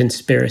Russian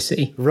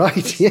conspiracy.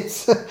 Right,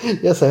 yes.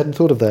 Yes, I hadn't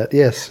thought of that,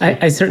 yes.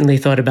 I certainly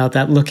thought about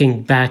that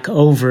looking back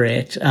over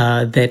it,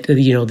 that,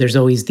 there's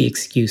always the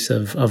excuse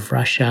of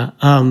Russia.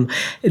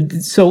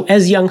 So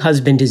as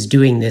Younghusband is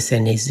doing this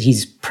and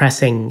he's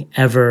pressing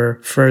ever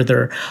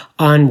further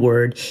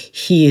onward,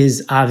 he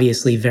is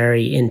obviously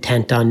very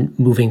intent on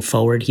moving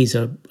forward. He's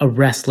a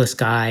restless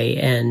guy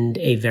and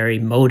a very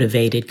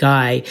motivated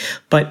guy.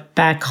 But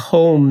back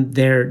home,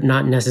 they're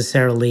not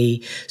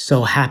necessarily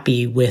so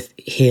happy with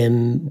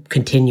him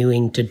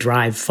continuing to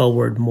drive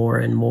forward more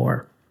and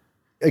more.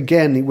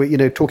 Again,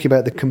 talking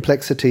about the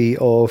complexity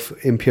of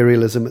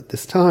imperialism at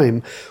this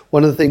time,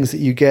 one of the things that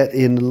you get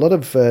in a lot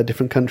of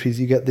different countries,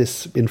 you get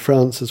this in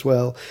France as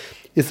well,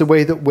 is the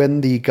way that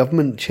when the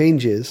government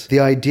changes, the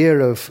idea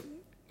of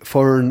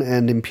foreign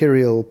and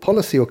imperial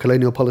policy or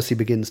colonial policy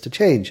begins to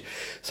change.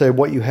 So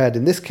what you had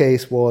in this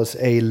case was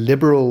a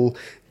liberal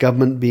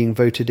government being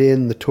voted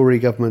in, the Tory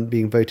government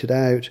being voted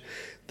out.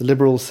 The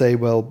liberals say,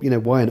 well,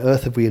 why on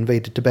earth have we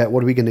invaded Tibet?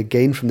 What are we going to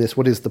gain from this?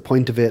 What is the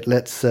point of it?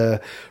 Let's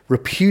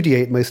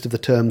repudiate most of the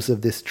terms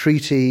of this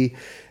treaty.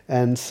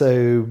 And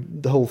so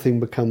the whole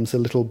thing becomes a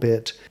little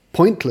bit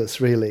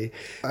pointless, really.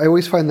 I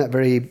always find that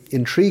very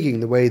intriguing,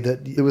 the way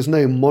that there was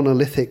no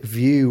monolithic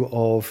view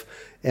of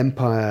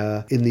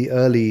empire in the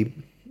early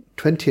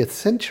 20th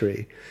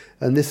century.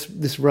 And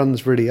this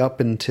runs really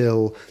up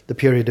until the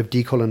period of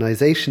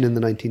decolonization in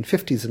the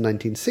 1950s and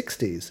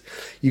 1960s.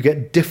 You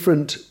get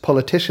different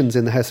politicians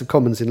in the House of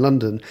Commons in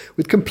London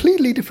with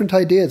completely different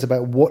ideas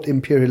about what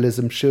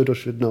imperialism should or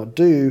should not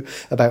do,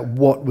 about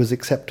what was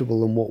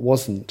acceptable and what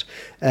wasn't.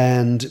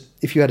 And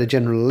if you had a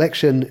general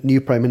election, new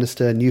prime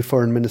minister, new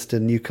foreign minister,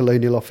 new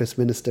colonial office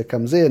minister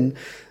comes in,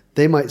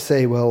 they might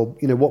say, well,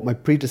 what my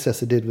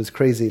predecessor did was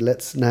crazy.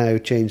 Let's now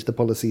change the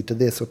policy to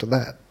this or to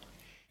that.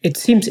 It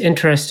seems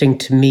interesting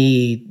to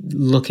me,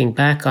 looking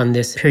back on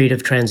this period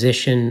of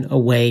transition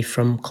away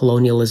from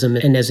colonialism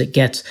and as it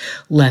gets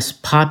less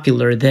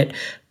popular, that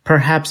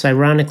perhaps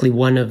ironically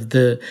one of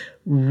the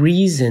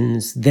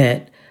reasons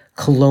that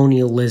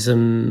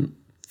colonialism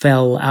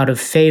fell out of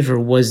favor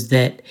was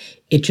that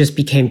it just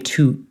became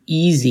too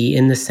easy,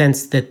 in the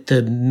sense that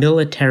the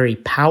military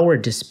power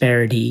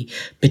disparity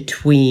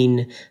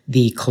between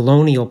the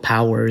colonial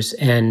powers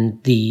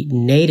and the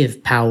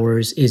native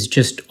powers is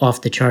just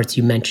off the charts.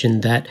 You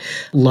mentioned that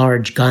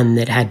large gun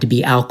that had to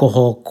be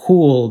alcohol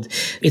cooled.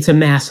 It's a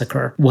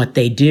massacre, what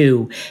they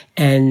do.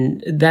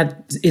 And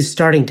that is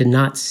starting to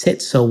not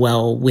sit so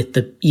well with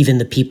even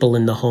the people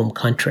in the home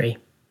country.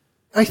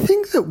 I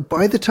think that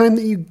by the time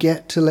that you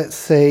get to, let's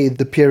say,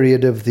 the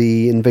period of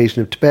the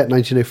invasion of Tibet,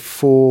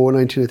 1904,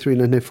 1903,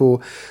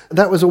 1904,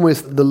 that was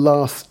almost the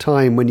last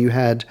time when you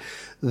had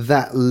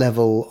that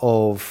level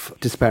of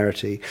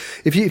disparity.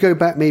 If you go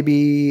back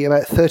maybe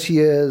about 30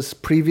 years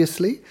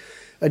previously,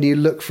 and you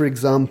look, for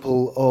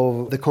example,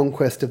 of the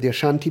conquest of the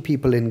Ashanti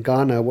people in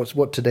Ghana,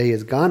 what today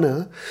is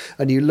Ghana,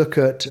 and you look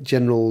at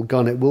General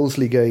Garnet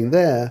Wolseley going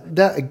there,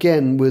 that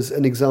again was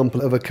an example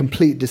of a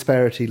complete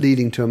disparity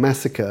leading to a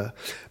massacre.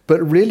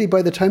 But really,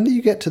 by the time that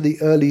you get to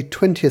the early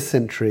 20th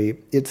century,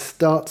 it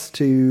starts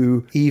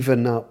to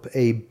even up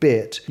a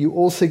bit. You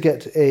also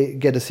get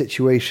a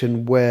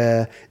situation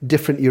where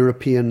different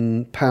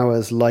European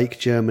powers like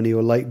Germany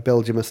or like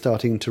Belgium are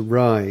starting to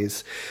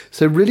rise.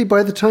 So really,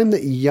 by the time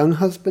that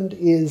Younghusband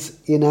is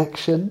in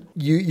action,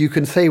 you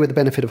can say with the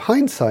benefit of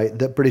hindsight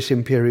that British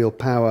imperial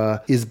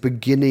power is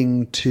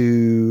beginning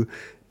to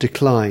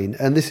decline.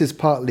 And this is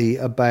partly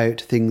about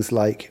things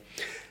like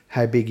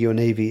how big your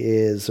navy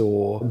is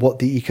or what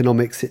the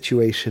economic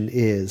situation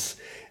is.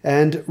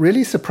 And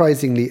really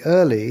surprisingly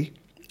early,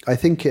 I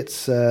think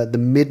it's the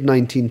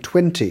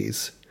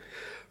mid-1920s,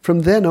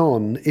 from then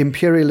on,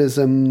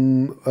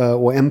 imperialism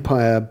or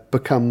empire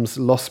becomes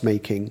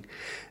loss-making.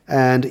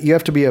 And you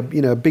have to be a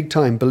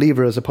big-time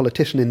believer as a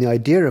politician in the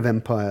idea of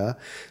empire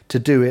to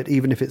do it,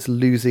 even if it's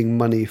losing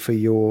money for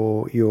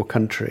your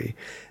country.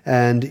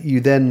 And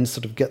you then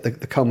sort of get the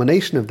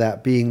culmination of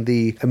that being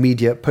the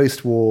immediate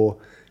post-war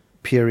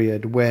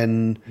period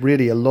when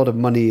really a lot of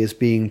money is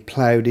being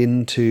ploughed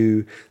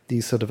into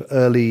these sort of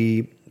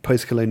early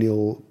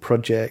post-colonial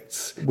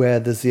projects where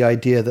there's the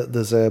idea that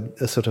there's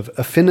a sort of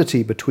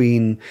affinity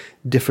between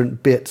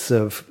different bits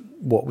of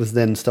what was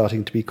then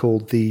starting to be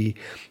called the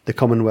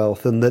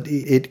Commonwealth, and that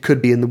it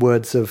could be, in the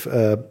words of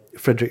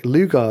Frederick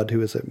Lugard, who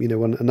was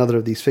another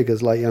of these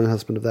figures like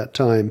Younghusband of that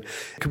time,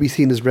 could be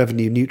seen as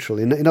revenue neutral.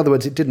 In other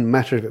words, it didn't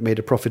matter if it made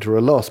a profit or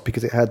a loss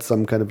because it had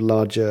some kind of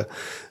larger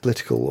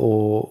political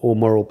or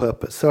moral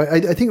purpose. So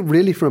I think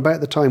really from about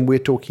the time we're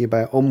talking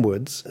about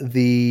onwards,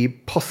 the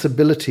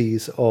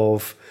possibilities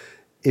of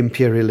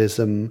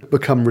imperialism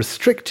become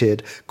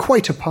restricted,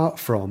 quite apart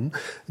from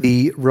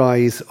the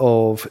rise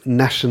of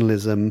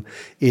nationalism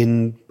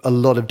in a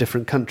lot of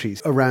different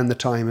countries around the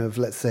time of,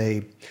 let's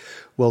say,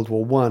 World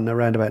War I,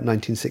 around about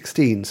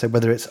 1916. So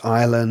whether it's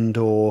Ireland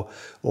or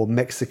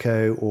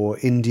Mexico or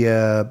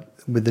India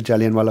with the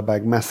Jallianwala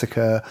Bagh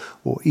massacre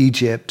or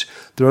Egypt,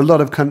 there are a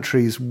lot of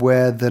countries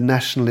where the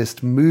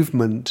nationalist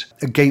movement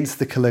against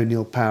the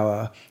colonial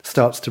power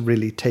starts to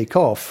really take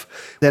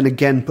off. Then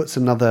again puts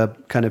another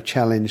kind of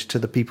challenge to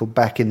the people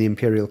back in the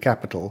imperial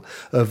capital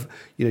of,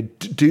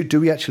 do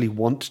we actually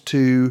want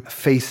to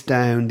face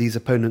down these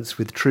opponents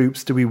with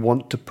troops? Do we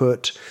want to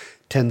put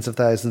tens of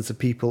thousands of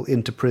people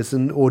into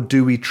prison, or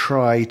do we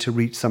try to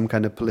reach some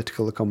kind of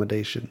political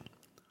accommodation?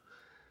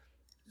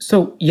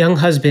 So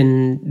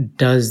Younghusband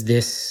does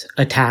this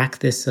attack,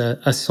 this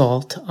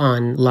assault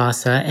on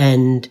Lhasa,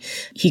 and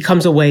he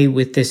comes away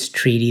with this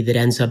treaty that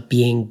ends up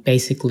being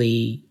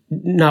basically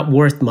not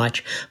worth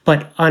much.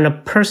 But on a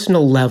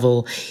personal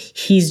level,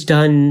 he's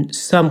done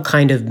some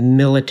kind of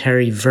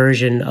military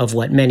version of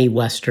what many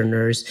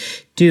Westerners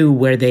do,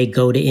 where they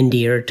go to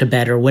India or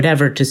Tibet or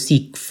whatever to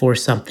seek for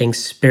something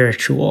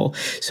spiritual.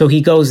 So he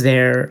goes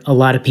there, a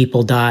lot of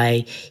people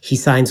die, he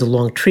signs a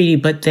long treaty,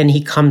 but then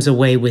he comes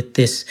away with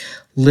this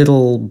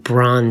little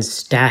bronze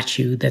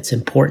statue that's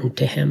important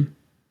to him.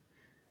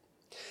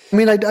 I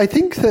mean, I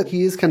think that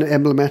he is kind of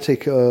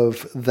emblematic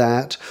of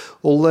that.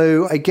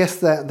 Although I guess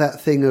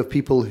that thing of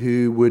people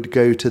who would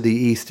go to the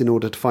East in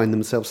order to find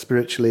themselves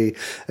spiritually,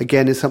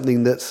 again, is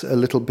something that's a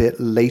little bit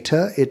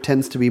later. It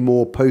tends to be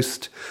more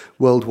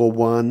post-World War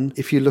One.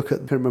 If you look at, I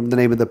can't remember the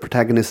name of the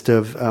protagonist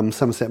of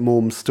Somerset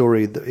Maugham's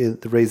story, The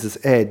Razor's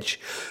Edge,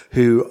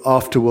 who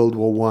after World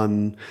War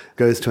One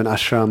goes to an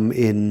ashram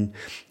in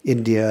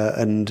India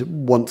and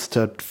wants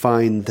to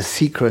find the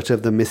secret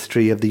of the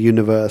mystery of the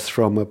universe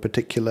from a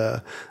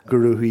particular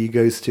guru who he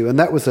goes to. And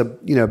that was a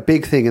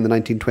big thing in the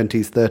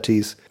 1920s,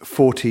 30s,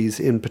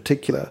 40s in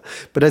particular.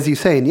 But as you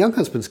say, in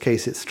Younghusband's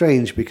case, it's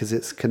strange because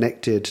it's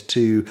connected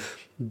to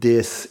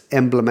this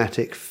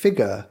emblematic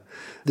figure,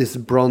 this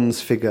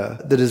bronze figure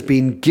that has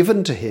been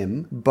given to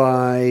him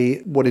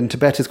by what in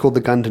Tibet is called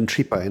the Ganden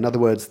Tripa. In other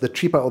words, the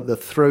Tripa of the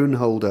throne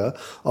holder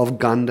of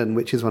Ganden,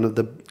 which is one of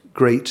the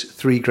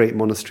three great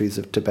monasteries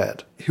of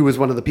Tibet, who was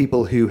one of the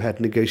people who had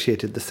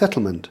negotiated the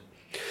settlement.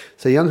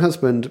 So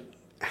Younghusband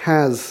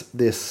has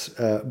this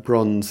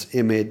bronze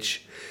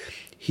image.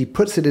 He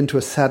puts it into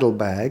a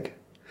saddlebag.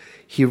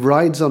 He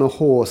rides on a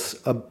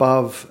horse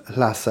above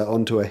Lhasa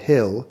onto a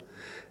hill.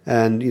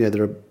 And,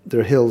 there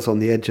are hills on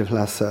the edge of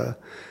Lhasa.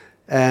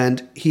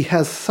 And he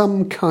has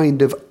some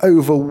kind of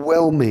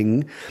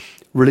overwhelming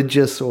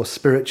religious or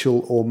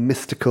spiritual or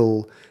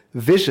mystical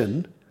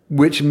vision,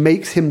 which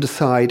makes him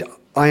decide,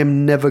 I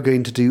am never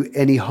going to do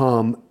any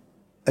harm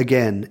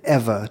again,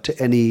 ever, to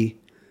any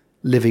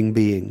living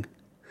being.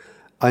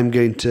 I'm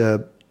going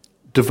to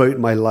devote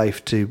my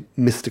life to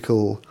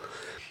mystical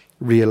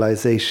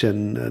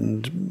realization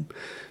and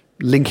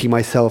linking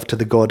myself to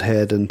the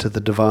Godhead and to the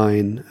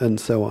divine and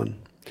so on.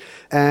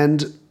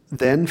 And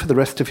then for the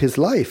rest of his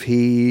life,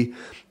 he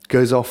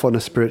goes off on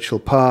a spiritual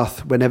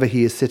path. Whenever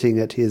he is sitting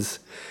at his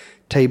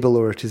table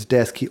or at his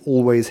desk, he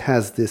always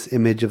has this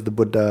image of the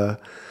Buddha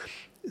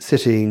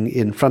sitting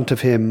in front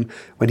of him.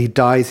 When he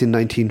dies in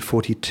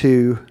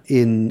 1942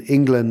 in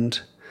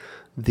England,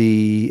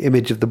 the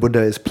image of the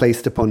Buddha is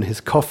placed upon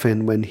his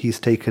coffin when he's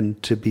taken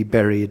to be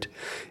buried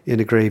in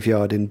a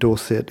graveyard in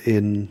Dorset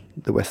in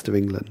the west of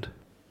England.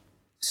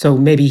 So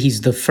maybe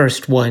he's the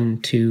first one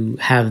to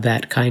have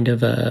that kind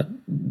of a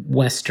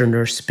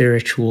Westerner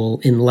spiritual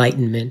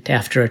enlightenment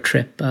after a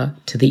trip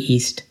to the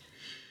East.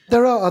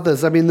 There are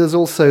others. I mean, there's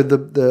also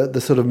the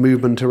sort of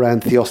movement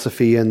around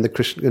theosophy and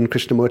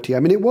Krishnamurti.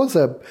 I mean, it was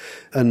a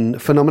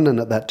phenomenon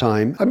at that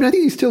time. I mean, I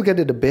think you still get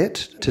it a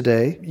bit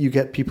today. You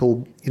get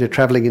people,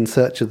 traveling in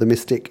search of the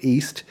mystic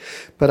East.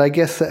 But I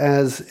guess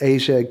as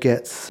Asia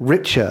gets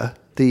richer,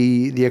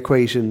 the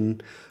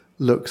equation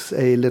looks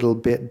a little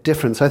bit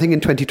different. So I think in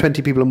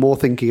 2020, people are more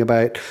thinking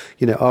about,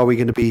 are we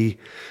going to be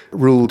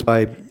ruled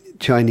by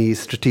Chinese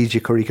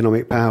strategic or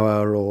economic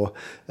power, or,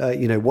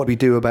 what we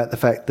do about the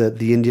fact that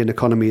the Indian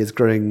economy is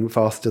growing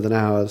faster than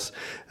ours.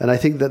 And I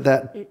think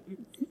that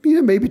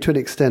maybe to an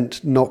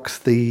extent knocks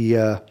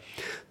the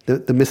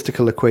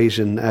mystical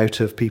equation out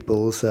of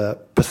people's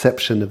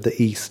perception of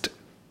the East.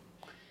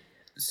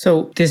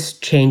 So this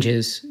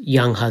changes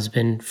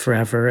Younghusband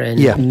forever, and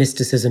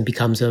mysticism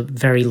becomes a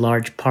very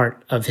large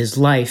part of his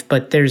life.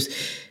 But there's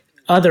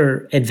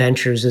other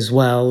adventures as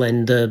well,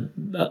 and the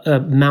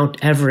Mount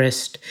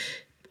Everest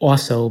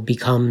also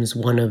becomes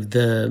one of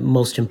the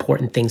most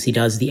important things he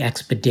does, the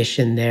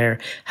expedition there.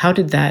 How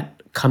did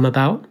that come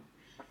about?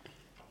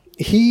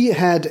 He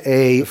had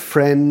a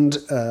friend,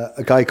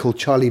 a guy called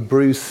Charlie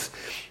Bruce,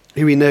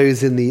 who he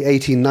knows in the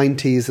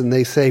 1890s, and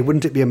they say,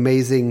 wouldn't it be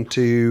amazing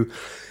to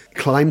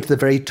climb to the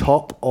very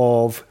top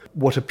of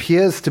what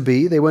appears to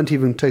be, they weren't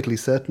even totally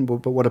certain,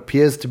 but what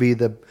appears to be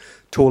the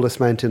tallest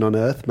mountain on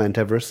Earth, Mount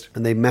Everest,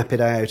 and they map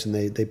it out and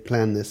they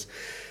plan this.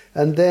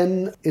 And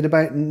then in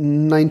about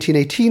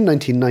 1918,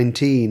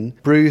 1919,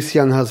 Bruce,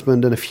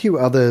 Younghusband, and a few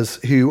others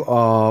who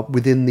are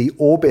within the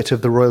orbit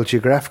of the Royal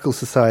Geographical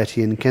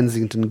Society in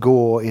Kensington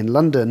Gore in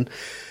London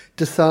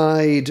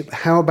decide,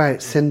 how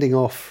about sending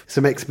off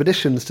some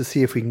expeditions to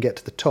see if we can get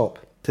to the top?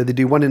 So they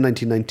do one in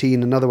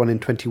 1919, another one in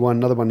 21,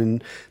 another one in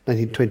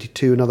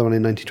 1922, another one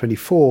in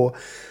 1924.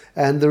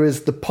 And there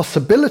is the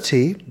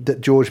possibility that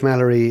George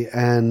Mallory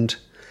and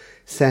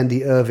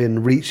Sandy Irvine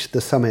reached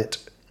the summit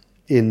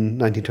in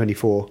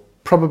 1924.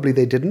 Probably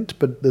they didn't,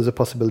 but there's a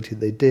possibility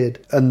they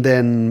did. And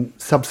then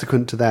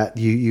subsequent to that,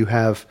 you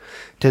have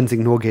Tenzing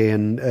Norgay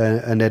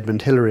and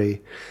Edmund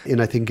Hillary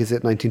in, I think, is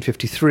it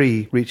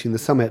 1953, reaching the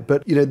summit.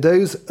 But,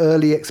 those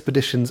early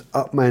expeditions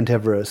up Mount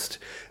Everest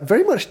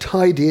very much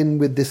tied in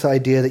with this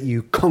idea that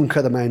you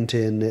conquer the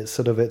mountain. It's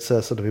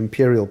a sort of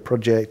imperial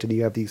project, and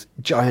you have these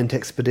giant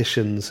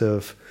expeditions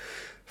of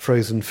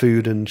frozen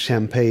food and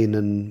champagne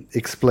and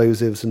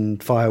explosives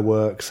and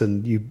fireworks,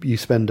 and you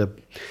spend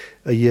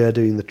a year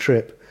doing the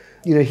trip.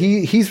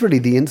 He's really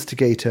the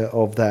instigator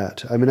of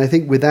that. I mean, I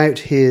think without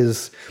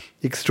his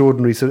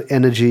extraordinary sort of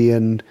energy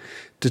and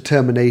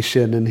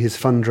determination and his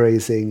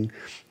fundraising,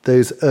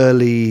 those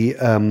early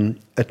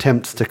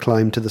attempts to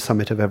climb to the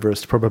summit of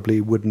Everest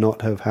probably would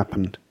not have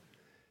happened.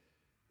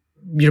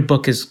 Your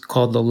book is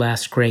called The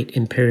Last Great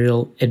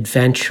Imperial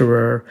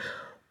Adventurer.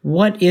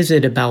 What is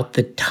it about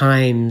the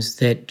times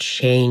that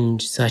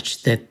changed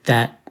such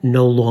that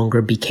no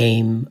longer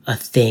became a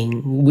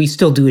thing. We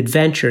still do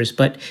adventures,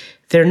 but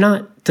they're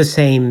not the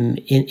same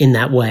in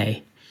that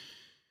way.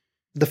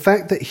 The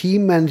fact that he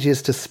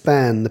manages to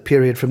span the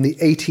period from the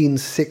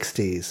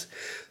 1860s,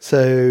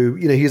 so,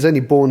 he was only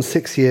born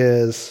 6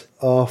 years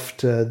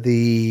after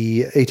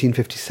the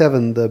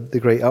 1857, the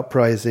great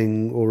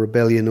uprising or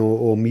rebellion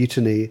or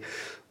mutiny,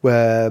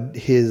 where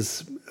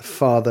his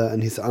father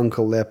and his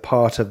uncle, they're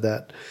part of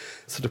that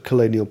sort of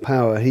colonial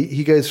power.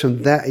 He goes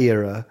from that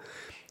era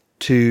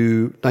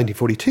to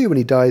 1942 when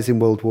he dies in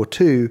World War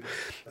II,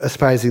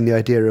 espousing the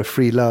idea of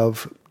free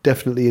love,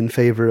 definitely in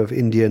favor of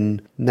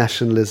Indian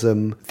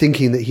nationalism,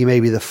 thinking that he may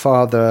be the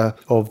father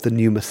of the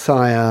new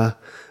Messiah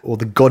or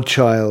the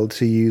godchild,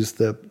 to use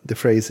the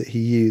phrase that he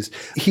used.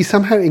 He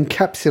somehow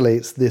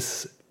encapsulates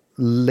this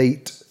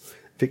late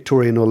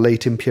Victorian or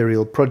late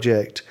imperial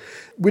project,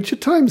 which at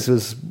times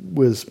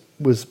was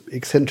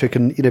eccentric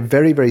and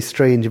very, very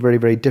strange and very,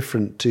 very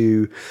different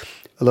to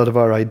a lot of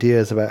our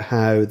ideas about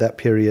how that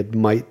period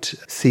might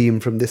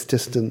seem from this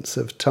distance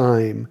of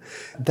time.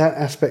 That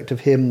aspect of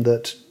him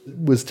that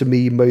was to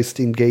me most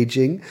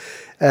engaging,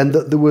 and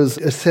that there was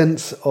a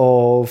sense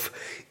of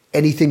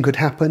anything could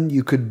happen,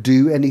 you could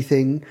do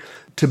anything.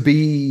 To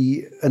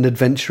be an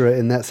adventurer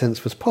in that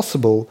sense was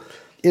possible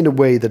in a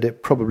way that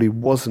it probably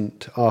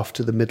wasn't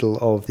after the middle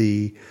of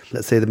the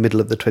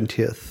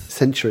 20th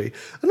century.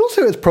 And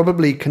also it's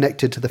probably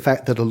connected to the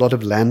fact that a lot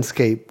of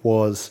landscape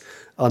was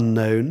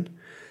unknown.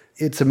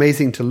 It's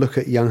amazing to look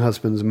at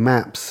Younghusband's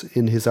maps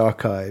in his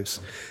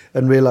archives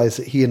and realize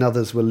that he and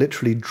others were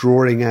literally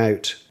drawing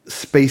out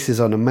spaces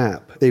on a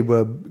map. They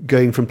were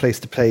going from place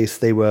to place.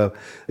 They were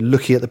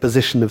looking at the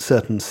position of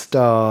certain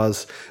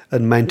stars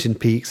and mountain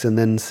peaks and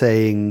then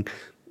saying,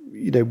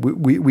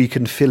 we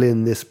can fill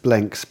in this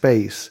blank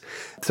space.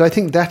 So I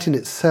think that in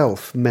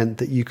itself meant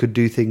that you could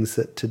do things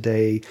that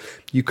today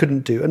you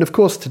couldn't do. And of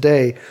course,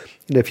 today,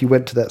 if you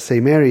went to that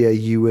same area,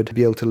 you would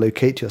be able to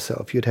locate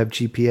yourself. You'd have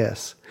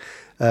GPS.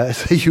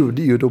 So you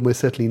would almost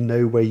certainly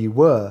know where you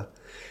were.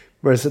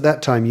 Whereas at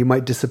that time, you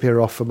might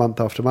disappear off for month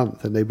after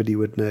month and nobody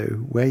would know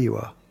where you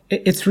are.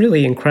 It's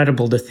really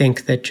incredible to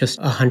think that just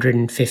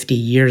 150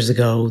 years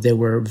ago, there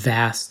were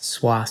vast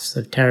swaths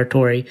of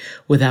territory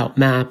without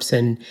maps.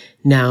 And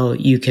now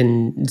you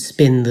can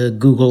spin the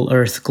Google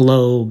Earth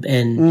globe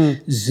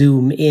and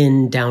zoom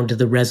in down to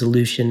the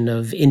resolution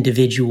of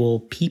individual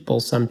people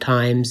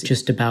sometimes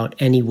just about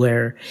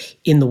anywhere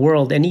in the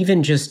world. And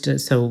even just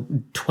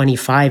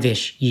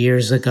 25-ish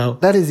years ago.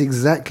 That is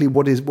exactly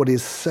what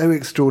is so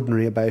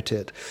extraordinary about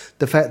it.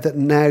 The fact that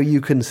now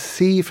you can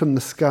see from the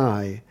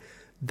sky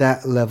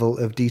that level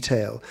of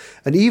detail.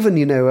 And even,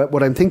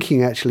 what I'm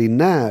thinking actually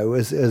now,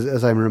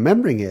 as I'm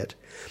remembering it,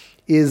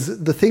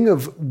 is the thing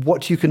of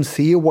what you can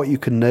see or what you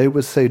can know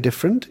was so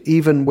different.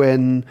 Even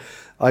when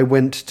I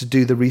went to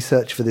do the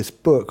research for this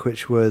book,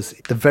 which was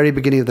the very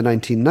beginning of the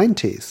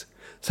 1990s.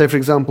 So, for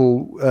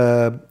example,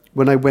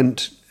 when I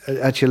went,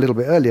 actually a little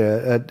bit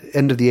earlier, at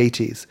end of the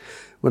 80s,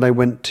 when I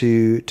went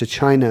to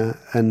China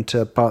and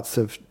to parts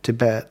of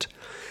Tibet,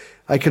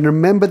 I can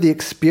remember the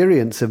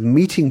experience of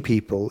meeting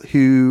people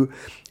who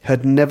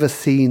had never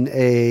seen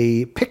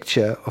a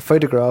picture, a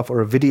photograph, or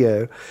a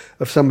video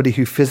of somebody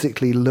who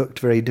physically looked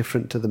very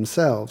different to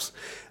themselves.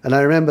 And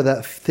I remember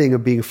that thing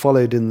of being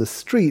followed in the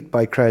street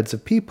by crowds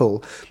of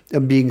people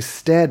and being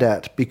stared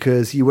at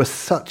because you were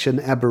such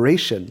an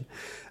aberration.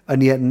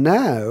 And yet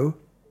now,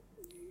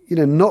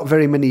 not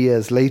very many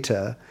years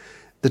later,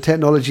 the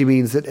technology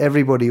means that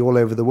everybody all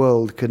over the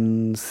world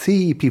can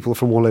see people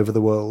from all over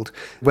the world,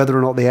 whether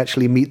or not they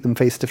actually meet them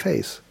face to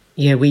face.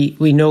 Yeah,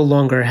 we no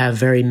longer have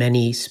very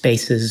many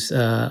spaces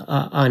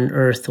on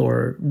Earth,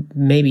 or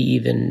maybe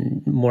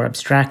even more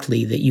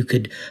abstractly, that you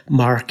could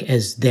mark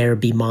as there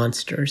be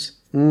monsters.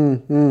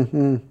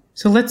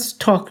 So let's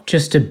talk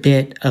just a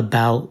bit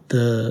about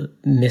the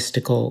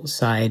mystical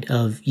side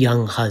of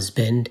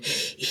Younghusband.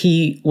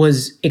 He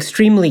was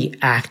extremely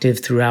active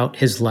throughout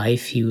his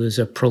life. He was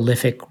a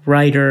prolific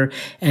writer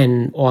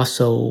and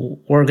also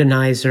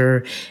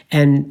organizer.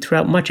 And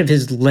throughout much of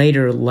his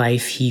later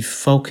life, he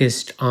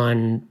focused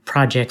on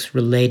projects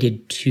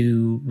related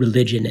to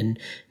religion and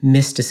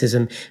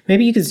mysticism.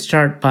 Maybe you could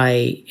start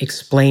by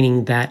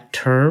explaining that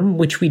term,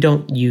 which we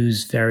don't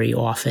use very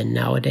often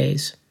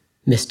nowadays,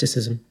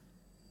 mysticism.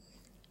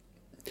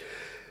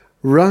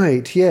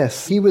 Right,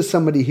 yes. He was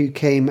somebody who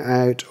came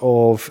out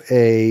of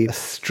a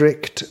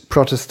strict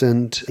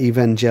Protestant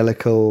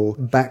evangelical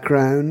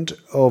background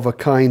of a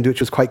kind which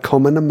was quite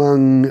common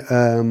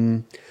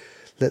among,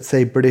 let's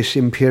say, British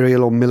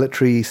imperial or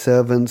military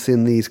servants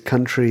in these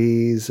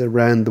countries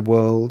around the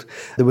world.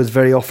 There was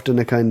very often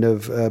a kind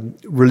of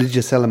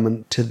religious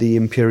element to the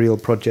imperial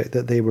project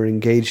that they were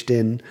engaged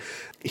in.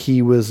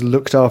 He was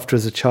looked after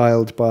as a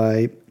child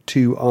by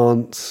two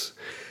aunts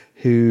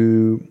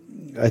who,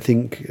 I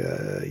think,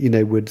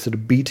 would sort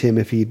of beat him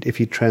if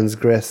he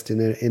transgressed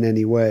in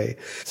any way.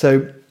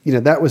 So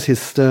that was his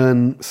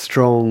stern,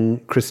 strong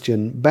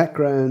Christian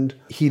background.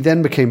 He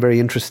then became very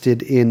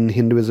interested in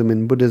Hinduism,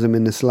 in Buddhism,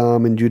 in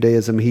Islam, in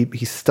Judaism.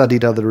 He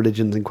studied other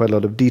religions in quite a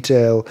lot of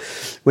detail.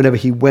 Whenever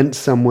he went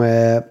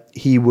somewhere,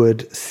 he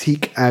would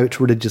seek out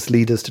religious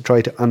leaders to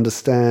try to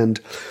understand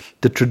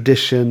the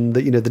tradition,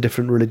 the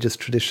different religious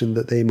tradition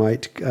that they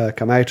might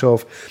come out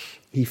of.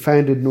 He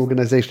founded an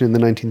organization in the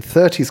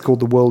 1930s called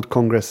the World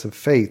Congress of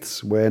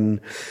Faiths,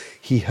 when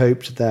he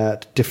hoped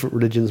that different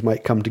religions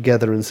might come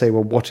together and say,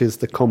 well, what is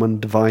the common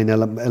divine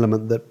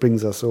element that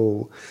brings us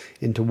all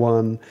into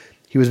one?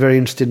 He was very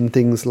interested in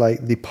things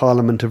like the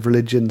Parliament of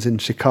Religions in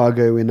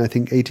Chicago in, I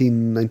think,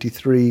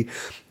 1893.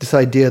 This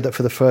idea that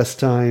for the first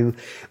time,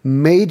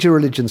 major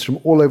religions from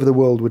all over the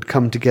world would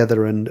come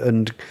together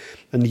and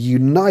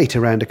unite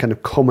around a kind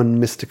of common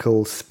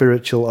mystical,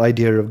 spiritual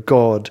idea of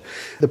God.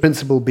 The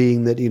principle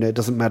being that, it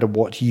doesn't matter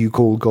what you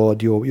call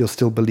God, you're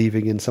still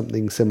believing in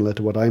something similar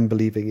to what I'm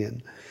believing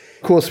in.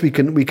 Of course, we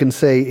can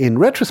say in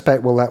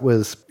retrospect, well, that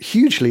was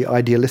hugely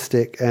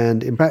idealistic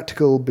and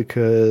impractical,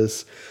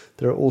 because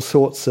there are all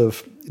sorts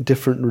of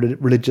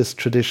different religious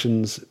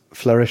traditions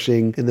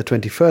flourishing in the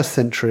 21st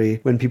century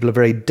when people are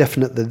very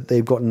definite that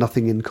they've got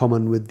nothing in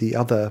common with the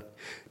other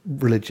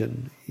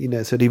religion.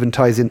 So it even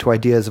ties into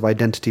ideas of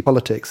identity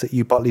politics, that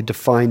you partly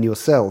define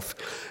yourself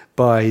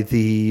by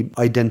the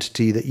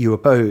identity that you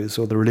oppose,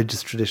 or the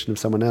religious tradition of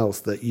someone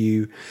else that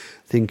you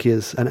think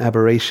is an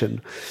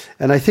aberration.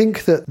 And I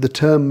think that the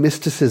term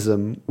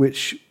mysticism,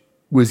 which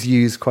was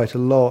used quite a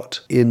lot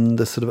in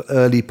the sort of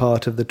early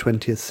part of the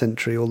 20th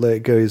century, although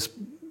it goes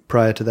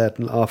prior to that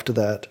and after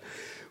that,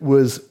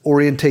 was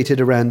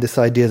orientated around this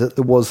idea that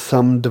there was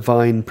some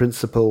divine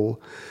principle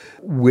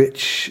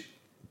which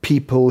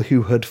people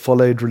who had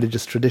followed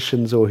religious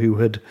traditions, or who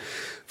had,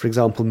 for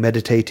example,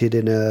 meditated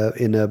in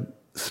a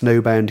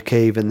snowbound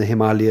cave in the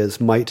Himalayas,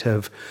 might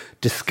have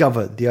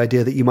discovered. The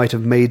idea that you might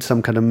have made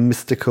some kind of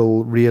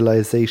mystical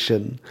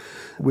realization,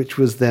 which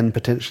was then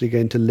potentially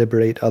going to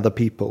liberate other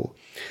people.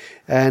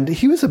 And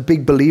he was a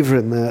big believer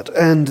in that.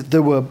 And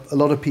there were a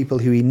lot of people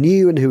who he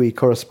knew and who he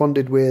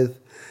corresponded with,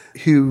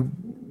 who,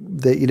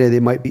 they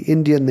might be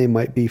Indian, they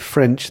might be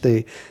French,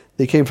 they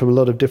came from a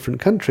lot of different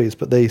countries,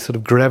 but they sort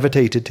of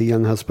gravitated to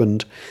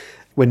Younghusband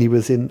when he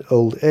was in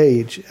old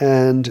age.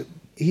 And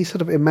he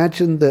sort of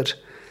imagined that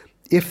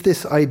if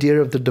this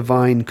idea of the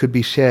divine could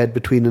be shared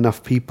between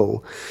enough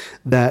people,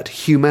 that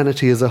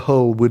humanity as a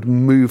whole would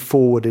move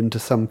forward into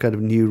some kind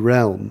of new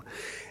realm.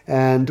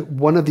 And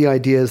one of the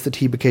ideas that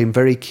he became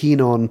very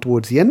keen on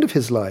towards the end of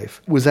his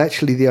life was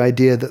actually the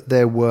idea that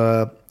there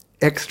were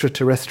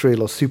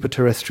extraterrestrial or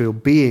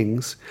superterrestrial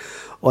beings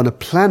on a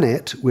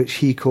planet which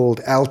he called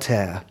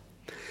Altair.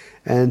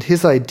 And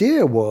his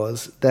idea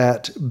was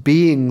that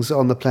beings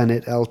on the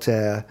planet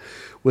Altair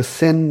were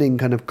sending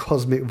kind of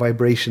cosmic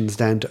vibrations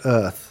down to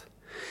Earth.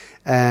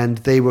 And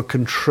they were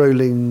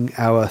controlling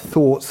our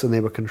thoughts, and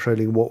they were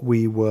controlling what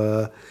we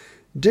were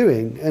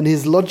doing. And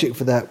his logic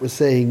for that was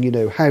saying,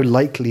 how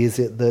likely is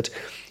it that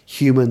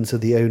humans are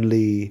the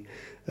only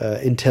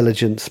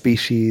intelligent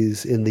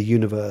species in the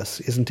universe?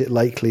 Isn't it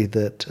likely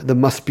that there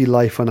must be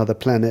life on other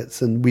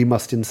planets, and we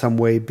must in some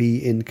way be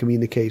in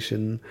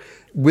communication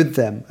with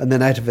them? And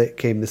then out of it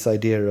came this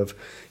idea of,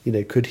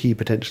 could he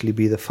potentially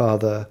be the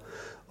father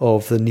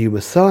of the new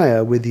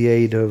Messiah with the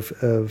aid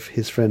of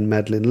his friend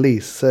Madeleine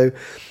Lease? So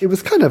it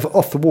was kind of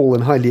off the wall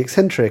and highly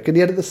eccentric. And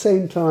yet at the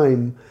same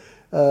time,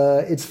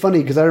 it's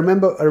funny, because I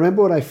remember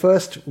when I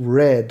first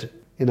read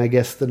in, I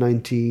guess, the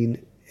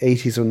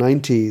 1980s or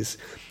 90s,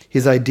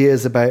 his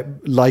ideas about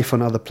life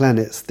on other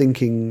planets,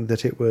 thinking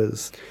that it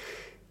was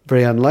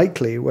very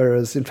unlikely.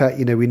 Whereas, in fact,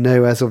 we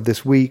know as of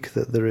this week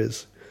that there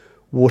is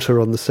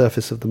water on the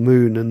surface of the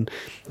moon, and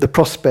the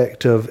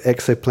prospect of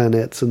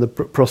exoplanets and the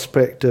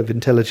prospect of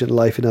intelligent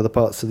life in other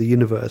parts of the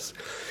universe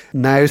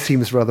now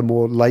seems rather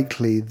more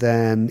likely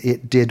than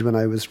it did when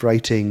I was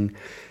writing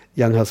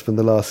Younghusband,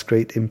 The Last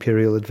Great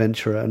Imperial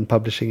Adventurer, and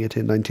publishing it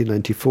in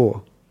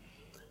 1994.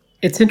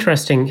 It's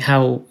interesting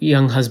how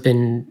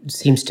Younghusband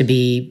seems to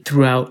be,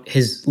 throughout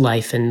his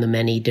life and the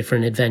many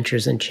different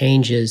adventures and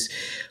changes,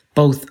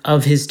 both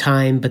of his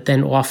time, but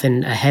then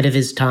often ahead of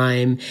his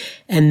time,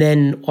 and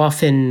then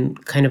often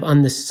kind of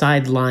on the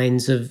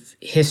sidelines of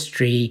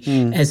history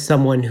as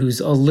someone who's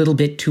a little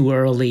bit too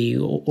early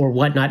or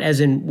whatnot, as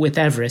in with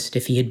Everest.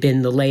 If he had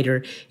been the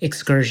later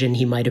excursion,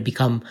 he might have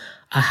become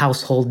a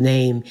household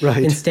name.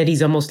 Right. Instead,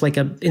 he's almost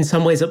in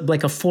some ways,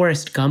 like a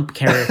Forrest Gump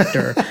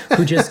character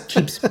who just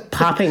keeps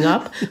popping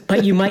up,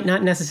 but you might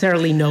not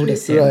necessarily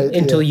notice him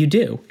until you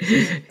do.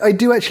 I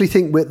do actually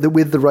think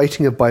with the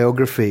writing of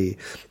biography,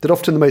 that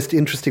often the most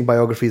interesting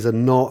biographies are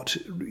not,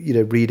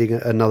 reading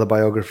another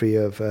biography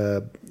of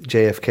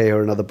JFK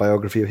or another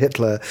biography of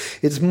Hitler.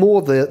 It's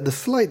more the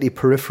slightly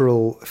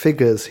peripheral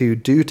figures who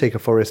do take a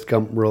Forrest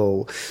Gump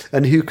role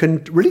and who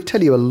can really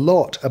tell you a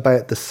lot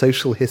about the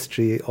social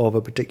history of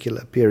a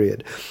particular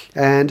period.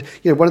 And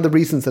one of the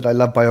reasons that I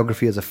love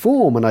biography as a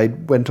form, and I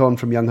went on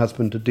from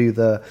Younghusband to do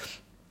the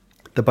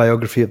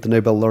biography of the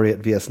Nobel laureate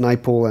V.S.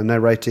 Naipaul. I'm now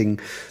writing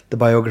the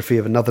biography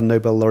of another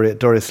Nobel laureate,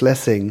 Doris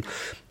Lessing.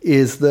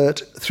 is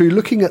that through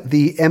looking at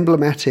the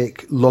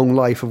emblematic long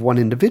life of one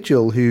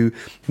individual who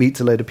meets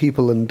a load of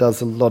people and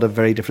does a lot of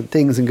very different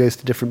things and goes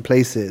to different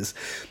places,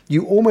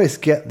 you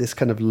almost get this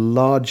kind of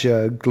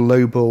larger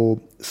global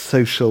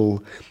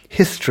social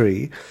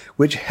history,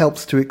 which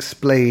helps to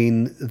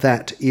explain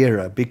that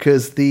era,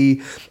 because the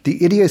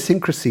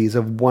idiosyncrasies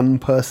of one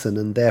person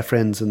and their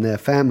friends and their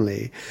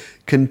family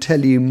can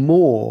tell you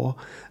more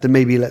than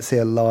maybe, let's say,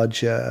 a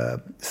larger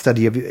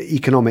study of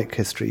economic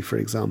history, for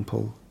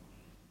example.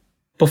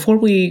 Before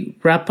we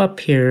wrap up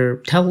here,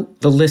 tell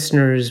the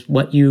listeners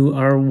what you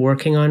are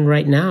working on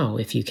right now,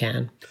 if you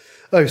can.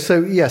 Oh,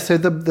 so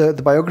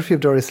the biography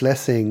of Doris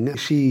Lessing,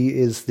 she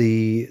is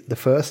the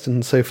first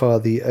and so far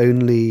the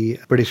only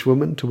British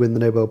woman to win the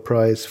Nobel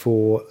Prize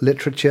for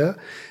Literature.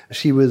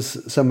 She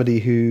was somebody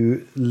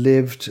who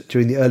lived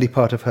during the early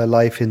part of her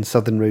life in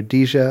southern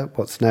Rhodesia,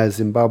 what's now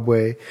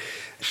Zimbabwe.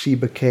 She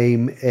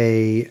became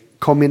a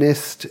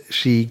communist.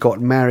 She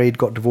got married,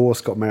 got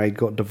divorced, got married,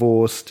 got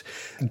divorced,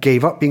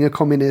 gave up being a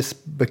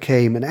communist,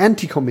 became an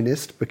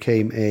anti-communist,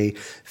 became a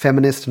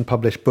feminist and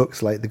published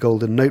books like The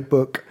Golden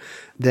Notebook,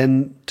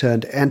 then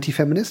turned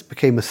anti-feminist,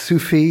 became a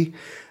Sufi,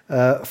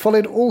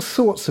 followed all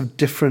sorts of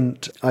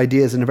different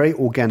ideas in a very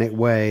organic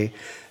way,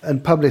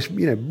 and published,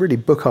 really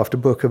book after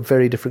book of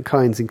very different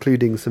kinds,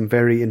 including some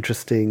very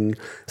interesting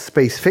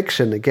space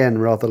fiction, again,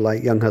 rather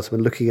like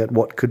Younghusband, looking at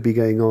what could be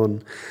going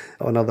on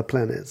other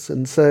planets.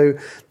 And so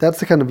that's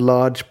the kind of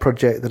large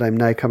project that I'm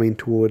now coming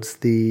towards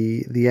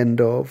the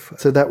end of.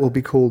 So that will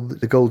be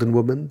called The Golden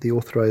Woman, the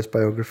authorized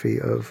biography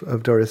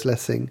of Doris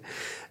Lessing.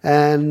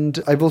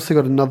 And I've also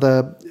got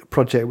another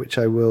project which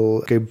I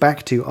will go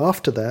back to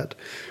after that,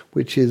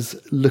 which is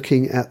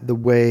looking at the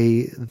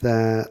way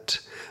that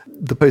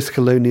the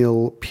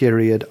post-colonial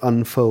period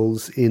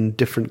unfolds in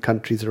different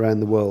countries around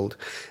the world.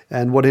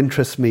 And what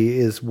interests me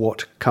is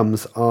what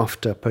comes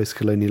after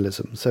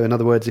post-colonialism. So in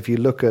other words, if you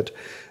look at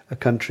a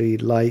country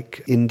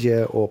like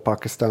India or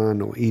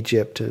Pakistan or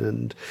Egypt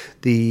and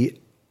the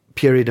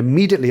period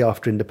immediately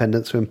after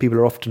independence, when people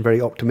are often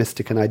very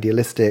optimistic and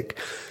idealistic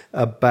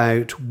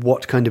about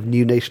what kind of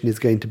new nation is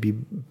going to be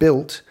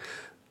built,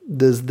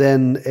 there's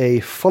then a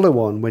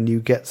follow-on when you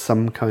get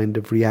some kind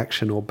of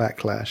reaction or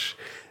backlash.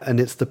 And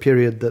it's the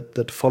period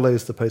that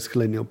follows the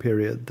post-colonial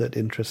period that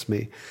interests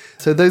me.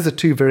 So those are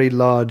two very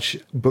large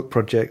book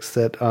projects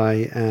that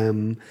I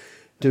am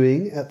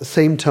doing at the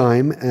same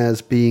time as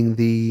being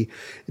the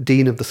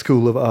Dean of the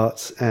School of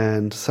Arts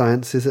and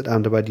Sciences at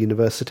Ahmedabad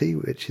University,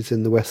 which is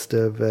in the west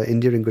of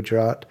India in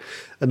Gujarat,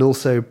 and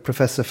also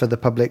Professor for the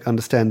Public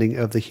Understanding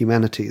of the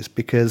Humanities,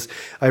 because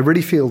I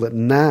really feel that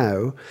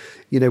now,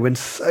 when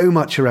so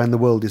much around the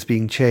world is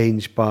being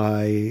changed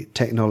by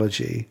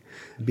technology,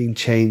 being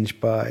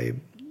changed by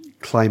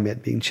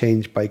climate, being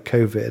changed by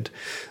COVID,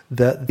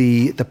 that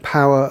the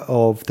power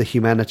of the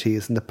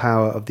humanities and the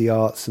power of the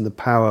arts and the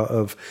power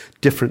of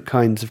different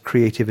kinds of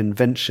creative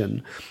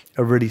invention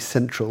are really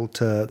central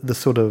to the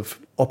sort of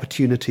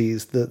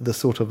opportunities, the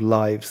sort of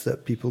lives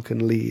that people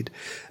can lead.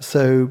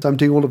 So I'm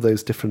doing all of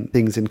those different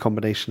things in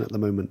combination at the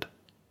moment.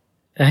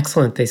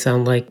 Excellent. They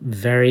sound like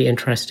very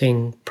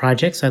interesting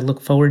projects. I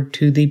look forward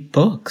to the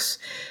books.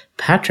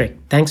 Patrick,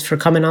 thanks for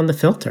coming on The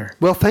Filter.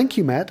 Well, thank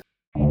you, Matt.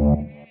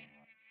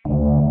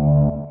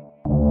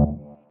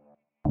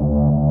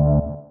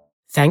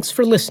 Thanks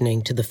for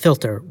listening to The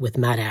Filter with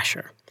Matt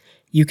Asher.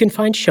 You can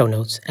find show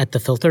notes at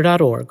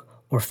thefilter.org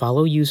or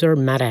follow user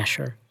Matt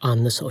Asher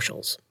on the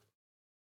socials.